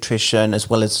paediatrician, as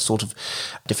well as sort of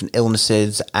different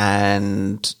illnesses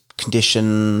and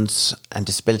conditions and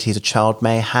disabilities a child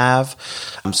may have.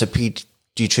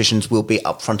 Nutritionists will be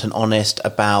upfront and honest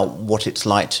about what it's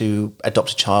like to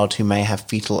adopt a child who may have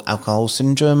fetal alcohol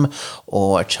syndrome,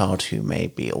 or a child who may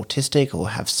be autistic or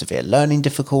have severe learning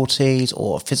difficulties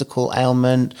or a physical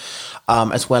ailment,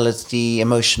 as well as the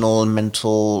emotional and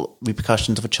mental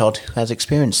repercussions of a child who has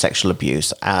experienced sexual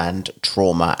abuse and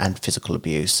trauma and physical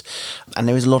abuse. And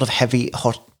there is a lot of heavy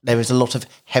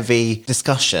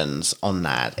discussions on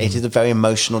that. It is a very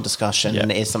emotional discussion,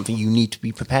 and it is something you need to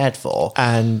be prepared for.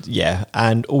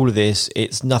 And all of this,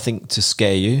 it's nothing to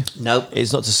scare you. Nope.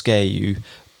 It's not to scare you,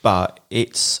 but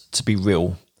it's to be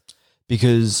real.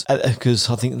 Because I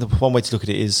think the one way to look at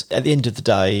it is, at the end of the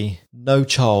day, no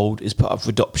child is put up for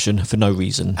adoption for no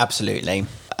reason. Absolutely.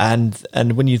 And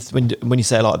when you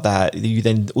say it like that, you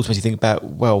then automatically think about,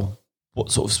 well,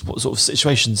 what sort of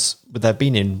situations would they have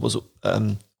been in?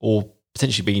 Or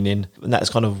potentially been in, and that's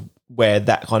kind of where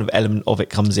that kind of element of it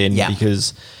comes in,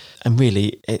 because, and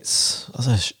really, it's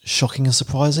shocking and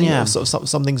surprising.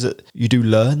 Some things that you do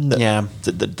learn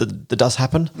that does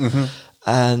happen,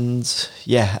 and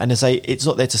I say it's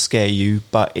not there to scare you,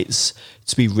 but it's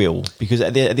to be real, because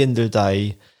at the end of the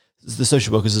day, the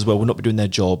social workers as well will not be doing their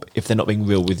job if they're not being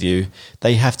real with you.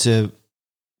 They have to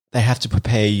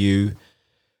prepare you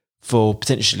for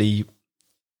potentially.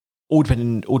 All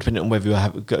depending on whether you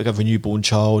have a newborn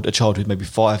child, a child who's maybe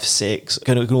 5, 6, it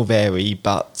can all vary,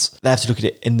 but they have to look at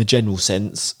it in the general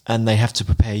sense, and they have to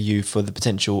prepare you for the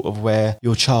potential of where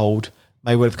your child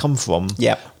may well have come from,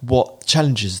 what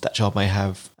challenges that child may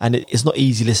have. And it's not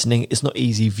easy listening, it's not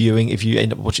easy viewing if you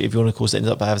end up watching, if you want, of course, it ends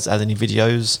up as any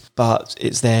videos, but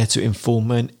it's there to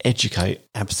inform and educate.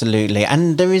 Absolutely.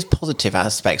 And there is positive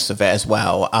aspects of it as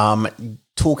well.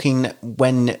 Talking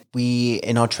when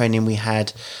in our training, we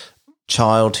had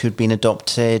child who'd been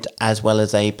adopted as well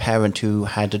as a parent who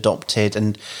had adopted,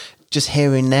 and just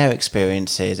hearing their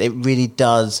experiences, it really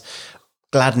does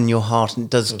gladden your heart, and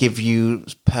it does give you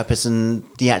purpose and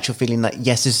the actual feeling that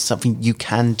yes, this is something you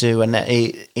can do, and that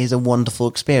it is a wonderful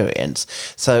experience.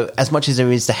 So as much as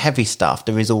there is the heavy stuff,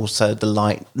 there is also the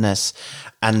lightness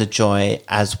and the joy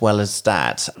as well as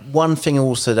that. One thing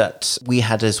also that we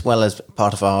had as well as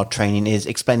part of our training is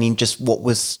explaining just what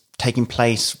was taking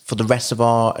place for the rest of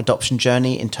our adoption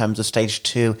journey in terms of stage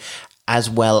 2, as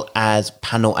well as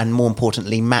panel, and more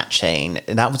importantly, matching.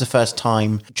 And that was the first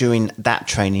time during that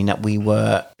training that we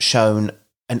were shown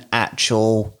an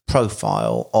actual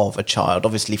profile of a child.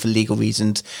 Obviously, for legal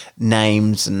reasons,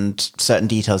 names and certain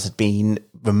details had been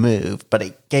removed, but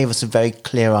it gave us a very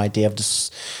clear idea of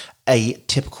a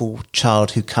typical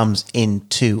child who comes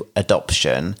into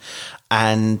adoption.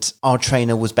 And our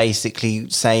trainer was basically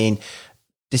saying,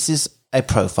 this is a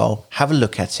profile, have a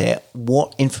look at it.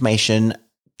 What information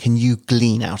can you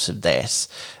glean out of this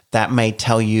that may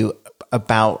tell you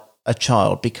about a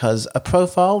child? Because a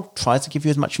profile tries to give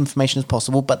you as much information as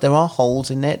possible, but there are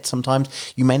holes in it.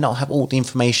 Sometimes you may not have all the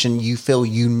information you feel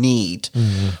you need,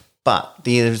 but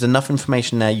there's enough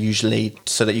information there usually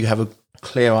so that you have a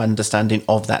clear understanding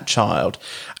of that child.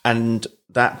 And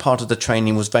that part of the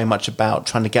training was very much about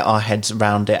trying to get our heads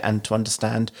around it and to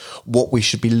understand what we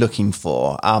should be looking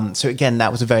for. So again,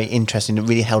 that was a very interesting, it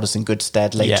really held us in good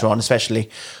stead later on, especially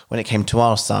when it came to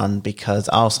our son, because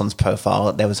our son's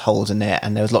profile, there was holes in it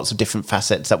and there was lots of different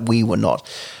facets that we were not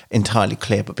entirely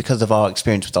clear. But because of our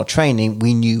experience with our training,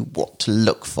 we knew what to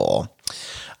look for.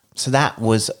 So that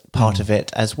was part of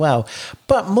it as well.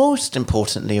 But most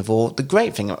importantly of all, the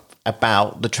great thing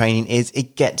about the training is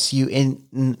it gets you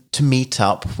in to meet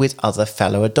up with other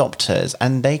fellow adopters,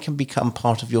 and they can become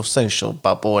part of your social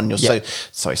bubble and your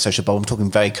social bubble. I'm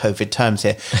talking very COVID terms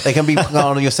here. They can be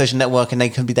part of your social network, and they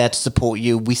can be there to support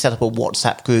you. We set up a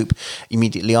WhatsApp group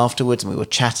immediately afterwards, and we were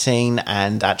chatting,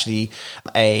 and actually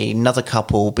another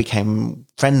couple became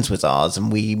friends with ours,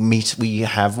 and we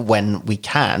have, when we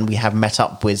can, we have met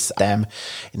up with them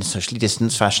in a socially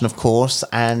distanced fashion, of course,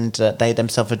 and they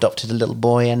themselves adopted a little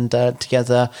boy, and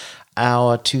together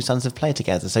our 2 sons have played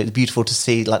together. So it's beautiful to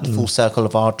see like the full circle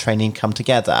of our training come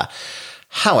together.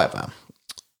 However,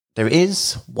 there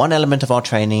is one element of our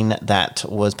training that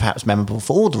was perhaps memorable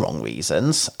for all the wrong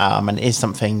reasons, and it is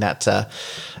something that,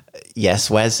 yes,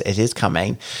 Wes, it is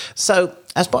coming. So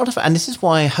as part of, and this is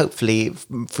why hopefully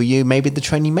for you, maybe the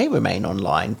training may remain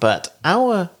online, but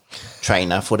our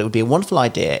trainer thought it would be a wonderful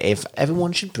idea if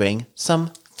everyone should bring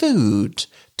some food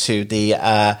to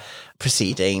the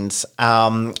proceedings,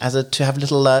 to have a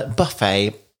little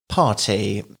buffet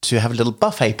party,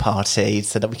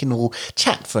 so that we can all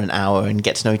chat for an hour and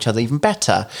get to know each other even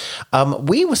better.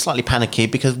 We were slightly panicky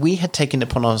because we had taken it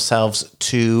upon ourselves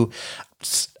to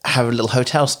have a little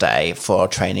hotel stay for our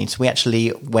training. So we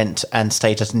actually went and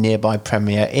stayed at a nearby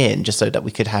Premier Inn just so that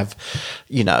we could have,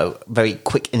 very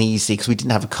quick and easy, because we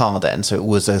didn't have a car then. So it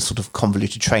was a sort of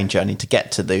convoluted train journey to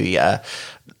get to the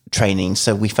training.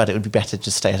 So we felt it would be better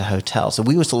to stay at a hotel. So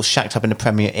we were sort of shacked up in a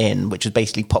Premier Inn, which was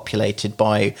basically populated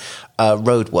by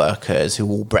road workers who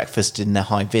all breakfasted in their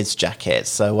high-vis jackets.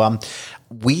 So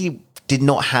we did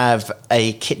not have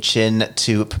a kitchen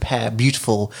to prepare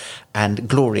beautiful and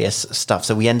glorious stuff.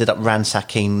 So we ended up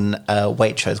ransacking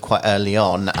Waitrose quite early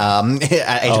on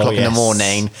at 8 o'clock in the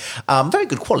morning. Very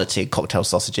good quality cocktail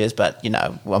sausages, but,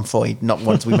 I'm afraid not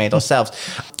ones we made ourselves.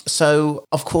 So,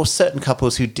 of course, certain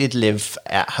couples who did live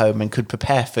at home and could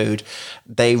prepare food,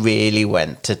 they really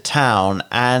went to town.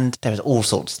 And there was all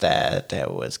sorts there. There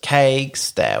was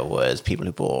cakes. There was people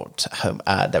who brought home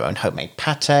their own homemade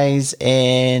pâtés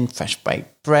in, fresh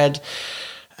baked bread.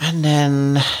 And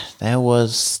then there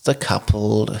was the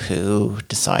couple who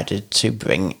decided to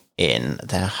bring in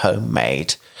their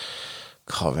homemade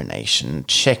coronation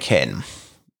chicken.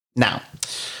 Now,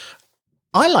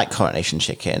 I like coronation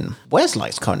chicken. Wes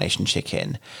likes coronation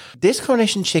chicken. This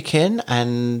coronation chicken,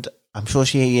 and I'm sure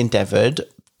she endeavoured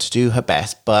to do her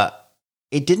best, but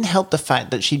it didn't help the fact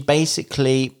that she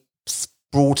basically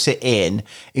brought it in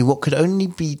what could only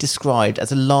be described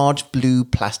as a large blue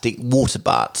plastic water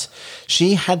butt.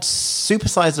 She had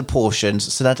supersized the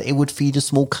portions so that it would feed a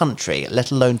small country,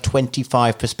 let alone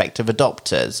 25 prospective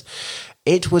adopters.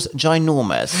 It was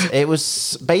ginormous. It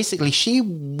was basically, she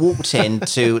walked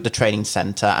into the training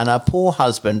centre and her poor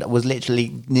husband was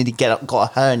literally nearly got a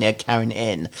hernia carrying it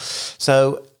in.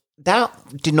 So that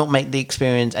did not make the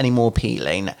experience any more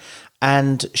appealing.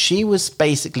 And she was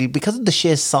basically, because of the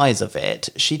sheer size of it,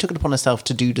 she took it upon herself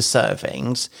to do the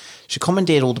servings. She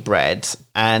commandeered all the bread,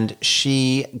 and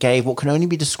she gave what can only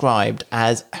be described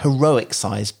as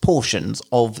heroic-sized portions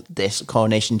of this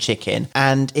coronation chicken.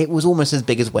 And it was almost as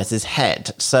big as Wes's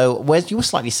head. So, Wes, you were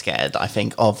slightly scared, I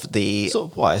think, of the...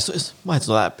 Sort of why? Mine's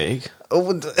not that big.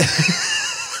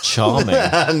 Charming.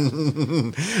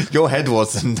 Your head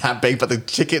wasn't that big, but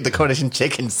the coronation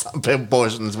chicken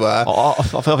portions were. I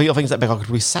think it's that big I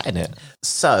could be sat in it.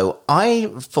 So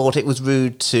I thought it was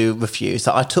rude to refuse.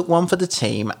 So I took one for the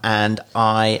team, and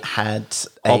I had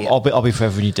I'll be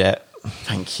forever in your debt.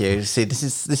 Thank you. See, this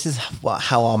is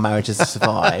how our marriage has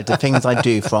survived. The things I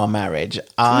do for our marriage.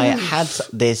 I had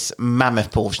this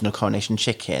mammoth portion of coronation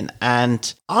chicken,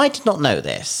 and I did not know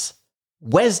this.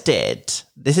 Wes did.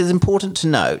 This is important to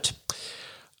note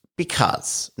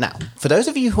because, now, for those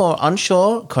of you who are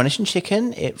unsure, coronation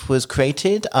chicken, it was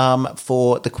created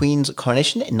for the Queen's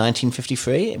coronation in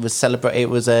 1953. It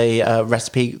was a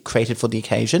recipe created for the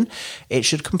occasion. It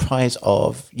should comprise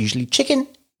of usually chicken,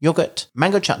 yogurt,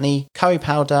 mango chutney, curry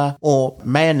powder, or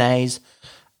mayonnaise,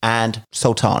 and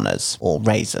sultanas, or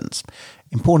raisins.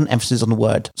 Important emphasis on the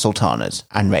word sultanas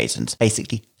and raisins,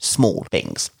 basically small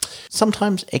things.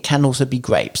 Sometimes it can also be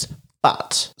grapes,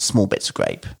 but small bits of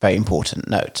grape. Very important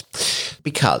note.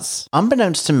 Because,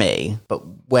 unbeknownst to me, but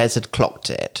Wes had clocked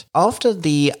it, after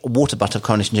the water butt of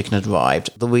coronation chicken had arrived,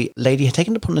 the lady had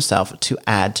taken it upon herself to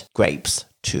add grapes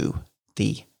to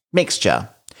the mixture.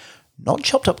 Not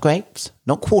chopped up grapes,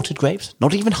 not quartered grapes,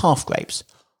 not even half grapes.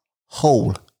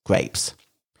 Whole grapes.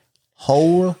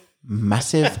 Whole,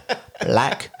 massive,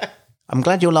 black... I'm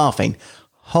glad you're laughing.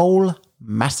 Whole,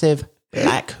 massive,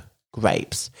 black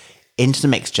grapes into the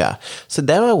mixture. So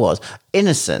there I was,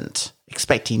 innocent,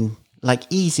 expecting like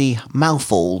easy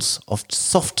mouthfuls of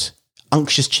soft,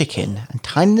 unctuous chicken and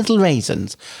tiny little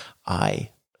raisins. I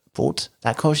brought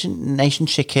that coronation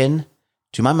chicken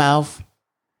to my mouth,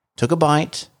 took a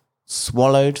bite,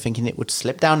 swallowed, thinking it would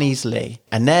slip down easily.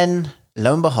 And then,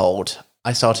 lo and behold,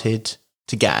 I started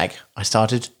to gag. I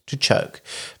started to choke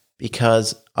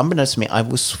because, unbeknownst to me, I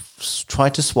was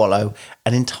trying to swallow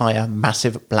an entire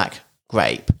massive black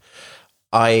grape.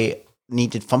 I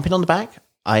needed thumping on the back.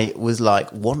 I was like,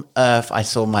 what on earth? I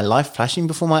saw my life flashing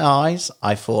before my eyes.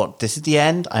 I thought, this is the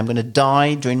end. I'm going to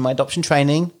die during my adoption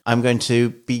training. I'm going to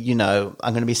be, I'm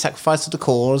going to be sacrificed to the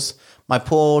cause. My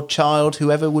poor child,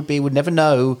 whoever it would be, would never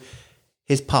know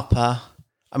his papa.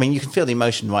 I mean, you can feel the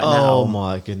emotion right now. Oh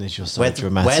my goodness, you're so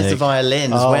dramatic. Where's the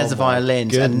violins? Where's the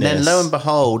violins? Goodness. And then lo and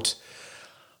behold,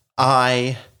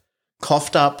 I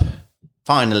coughed up,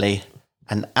 finally,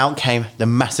 and out came the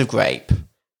massive grape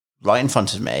right in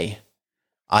front of me.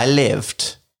 I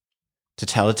lived to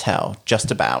tell a tale, just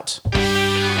about.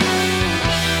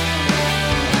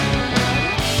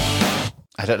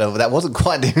 I don't know, that wasn't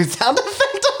quite the sound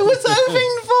effect I was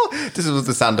hoping for. This was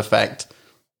the sound effect.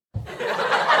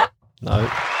 No.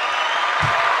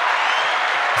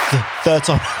 Third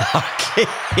time lucky.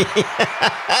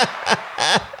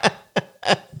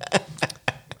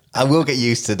 I will get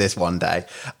used to this one day.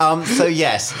 So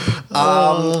yes,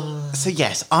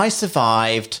 I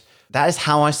survived. That is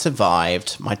how I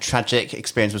survived my tragic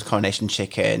experience with Coronation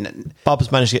Chicken.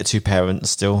 Bub's managed to get 2 parents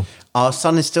still. Our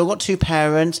son has still got 2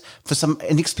 parents. For some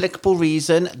inexplicable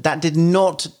reason, that did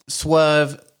not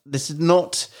swerve. This did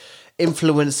not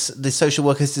influence the social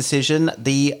worker's decision.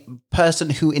 The person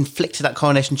who inflicted that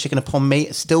Coronation Chicken upon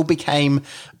me still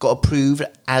got approved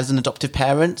as an adoptive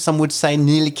parent. Some would say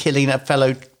nearly killing a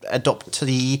fellow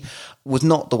adoptee was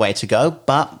not the way to go,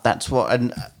 but that's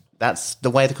the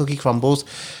way the cookie crumbles.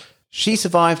 She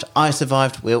survived, I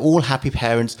survived, we're all happy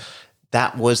parents.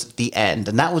 That was the end.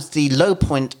 And that was the low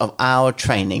point of our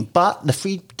training. But the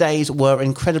 3 days were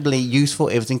incredibly useful.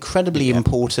 It was incredibly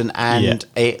important. And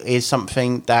it is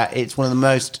something that it's one of the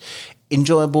most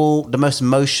enjoyable, the most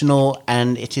emotional,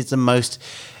 and it is the most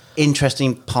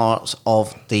interesting parts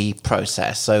of the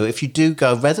process. So if you do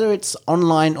go, whether it's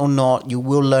online or not, you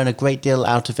will learn a great deal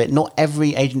out of it. Not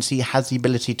every agency has the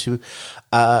ability to,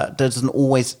 doesn't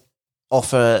always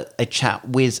offer a chat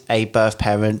with a birth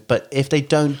parent, but if they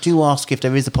don't, do ask if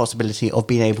there is a possibility of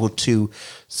being able to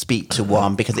speak to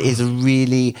one, because it is a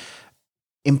really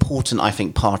important, I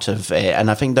think, part of it.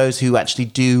 And I think those who actually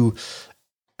do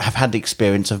have had the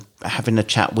experience of having a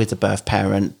chat with a birth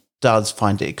parent does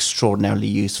find it extraordinarily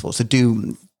useful. So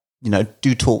do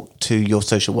talk to your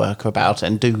social worker about it,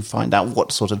 and do find out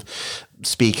what sort of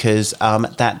speakers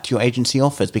that your agency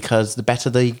offers, because the better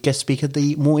the guest speaker,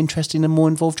 the more interesting and more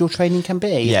involved your training can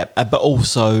be. Yeah, but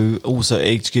also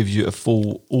it gives you a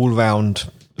full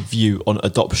all-round view on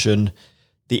adoption,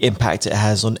 the impact it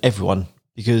has on everyone,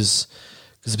 because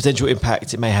the potential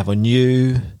impact it may have on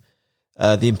you,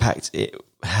 the impact it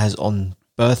has on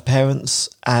birth parents,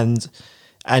 and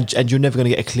you're never going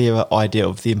to get a clearer idea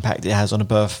of the impact it has on a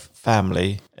birth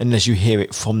family unless you hear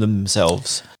it from them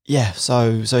themselves. Yeah,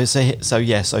 so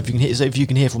if you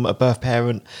can hear from a birth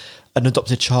parent, an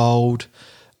adopted child,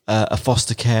 a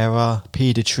foster carer,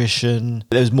 paediatrician,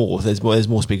 there's more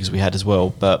speakers we had as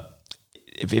well. But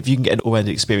if you can get an all-round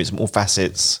experience from all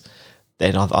facets,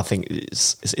 then I think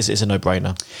it's a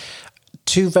no-brainer.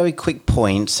 2 very quick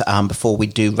points before we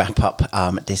do wrap up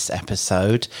this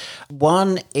episode.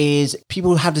 One is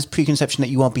people have this preconception that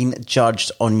you are being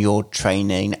judged on your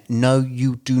training. No,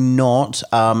 you do not.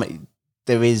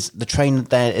 The trainer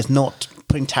there is not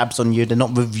putting tabs on you. They're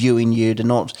not reviewing you. They're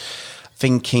not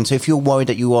thinking. So if you're worried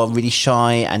that you are really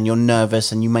shy and you're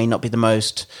nervous and you may not be the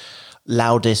most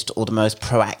loudest or the most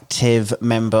proactive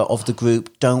member of the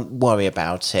group, don't worry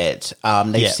about it.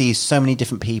 They see so many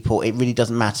different people. It really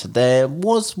doesn't matter. There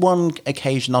was one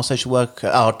occasion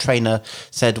our trainer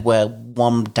said where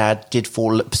one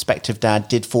prospective dad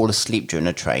did fall asleep during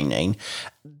a training.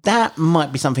 That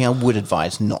might be something I would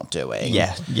advise not doing.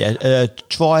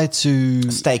 Try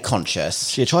to stay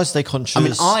conscious. Yeah, try to stay conscious. I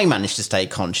mean, I managed to stay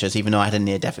conscious even though I had a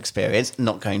near-death experience.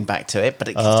 Not going back to it, but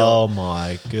it oh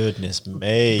my goodness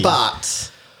me!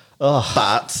 But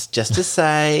just to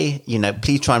say,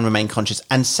 please try and remain conscious.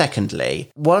 And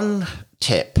secondly, one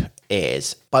tip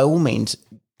is, by all means,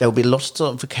 there will be lots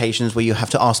of occasions where you have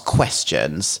to ask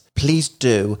questions. Please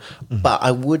do, but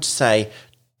I would say,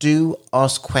 do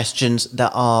ask questions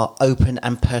that are open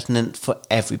and pertinent for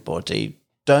everybody.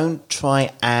 Don't try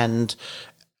and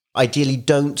ideally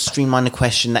don't streamline a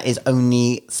question that is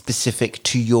only specific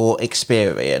to your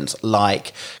experience.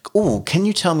 Like, can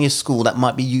you tell me a school that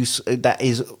might be that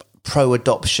is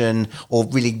pro-adoption or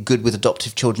really good with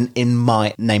adoptive children in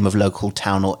my name of local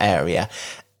town or area?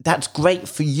 That's great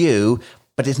for you,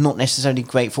 but it's not necessarily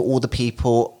great for all the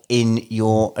people in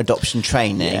your adoption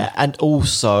training. Yeah, and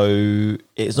also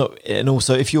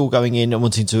if you're going in and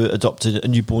wanting to adopt a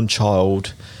newborn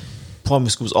child,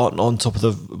 primary schools aren't on top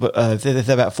of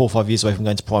they're about 4 or 5 years away from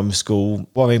going to primary school.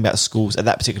 Worrying about schools at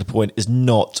that particular point is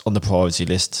not on the priority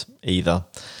list either.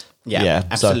 Yeah,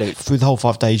 absolutely. So through the whole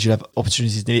 5 days, you'll have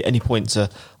opportunities at any point to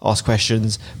ask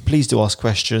questions. Please do ask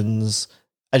questions.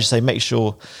 I just say make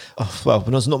sure,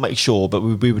 not make sure, but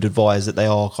we would advise that they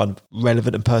are kind of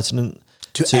relevant and pertinent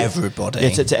to everybody.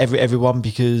 Yeah, to everyone,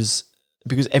 because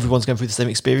everyone's going through the same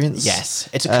experience. Yes,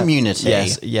 it's a community.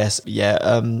 Yes.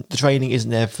 The training isn't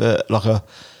there for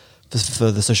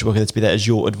for the social worker to be there as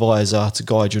your advisor to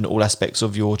guide you in all aspects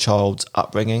of your child's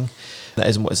upbringing. That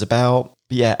isn't what it's about.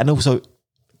 But yeah, and also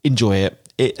enjoy it.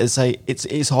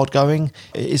 It's hard going.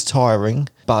 It is tiring,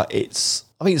 but it's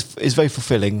very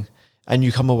fulfilling. And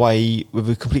you come away with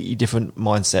a completely different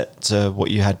mindset to what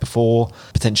you had before,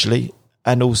 potentially.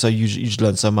 And also you just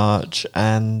learn so much,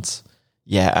 and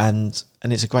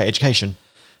it's a great education.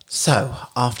 So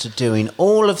after doing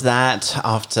all of that,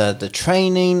 after the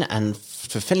training and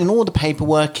fulfilling all the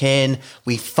paperwork in,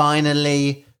 we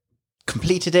finally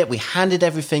completed it. We handed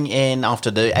everything in after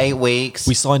the 8 weeks.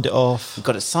 We signed it off. We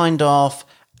got it signed off.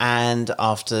 And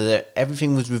after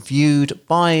everything was reviewed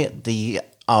by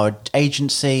our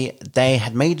agency, they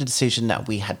had made a decision that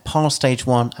we had passed stage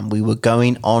 1 and we were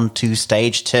going on to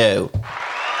stage 2.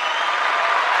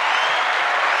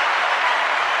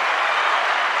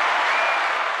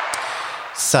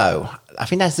 So, I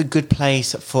think that's a good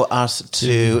place for us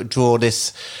to draw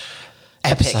this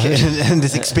epic and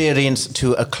this experience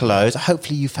to a close.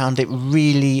 Hopefully you found it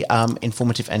really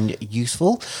informative and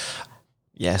useful.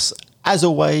 Yes. As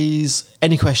always,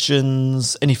 any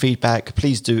questions, any feedback,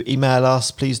 please do email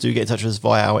us. Please do get in touch with us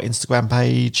via our Instagram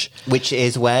page. Which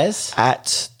is where's?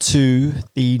 At 2,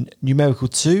 the numerical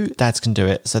 2, Dads Can Do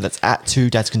It. So that's at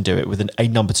 2, Dads Can Do It with a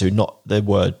number 2, not the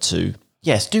word 2.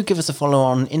 Yes, do give us a follow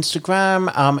on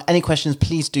Instagram. Any questions,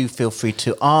 please do feel free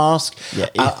to ask.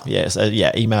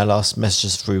 Email us, message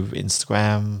us through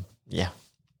Instagram. Yeah.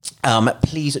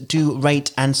 Please do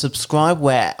rate and subscribe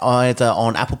where either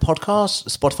on Apple Podcasts,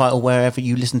 Spotify, or wherever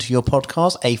you listen to your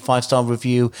podcast. A 5-star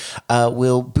review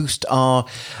will boost our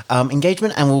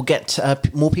engagement and we'll get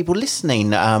more people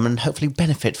listening and hopefully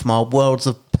benefit from our words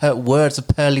of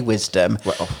pearly wisdom.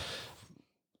 Well,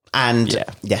 and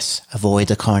yes, avoid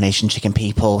the Coronation Chicken,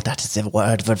 people. That is the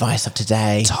word of advice of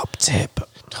today. Top tip.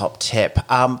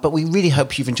 But we really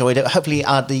hope you've enjoyed it. Hopefully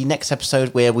the next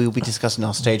episode where we will be discussing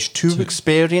our stage 2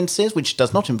 experiences, which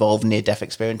does not involve near-death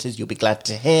experiences, you'll be glad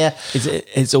to hear.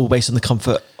 It's all based on the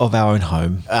comfort of our own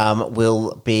home.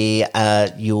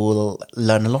 You'll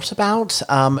learn a lot about,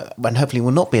 and hopefully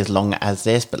will not be as long as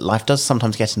this, but life does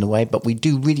sometimes get in the way. But we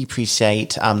do really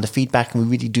appreciate the feedback, and we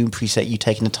really do appreciate you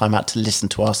taking the time out to listen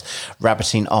to us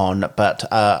rabbiting on. But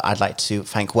I'd like to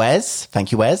thank Wes.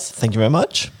 Thank you, Wes. Thank you very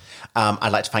much.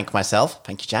 I'd like to thank myself.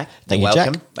 Thank you, Jack. Thank you,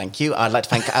 welcome. Jack. Thank you. I'd like to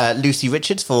thank Lucy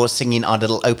Richards for singing our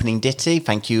little opening ditty.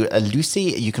 Thank you, Lucy.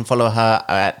 You can follow her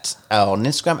on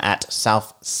Instagram at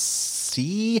South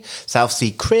Sea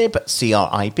Crib,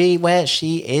 CRIB, where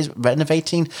she is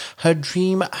renovating her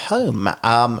dream home.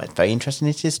 Very interesting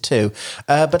it is too.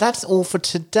 But that's all for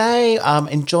today.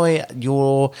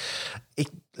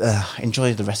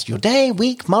 Enjoy the rest of your day,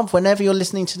 week, month, whenever you're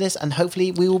listening to this, and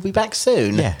hopefully we will be back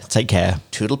soon. Yeah, take care.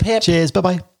 Toodle pip. Cheers,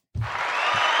 bye-bye.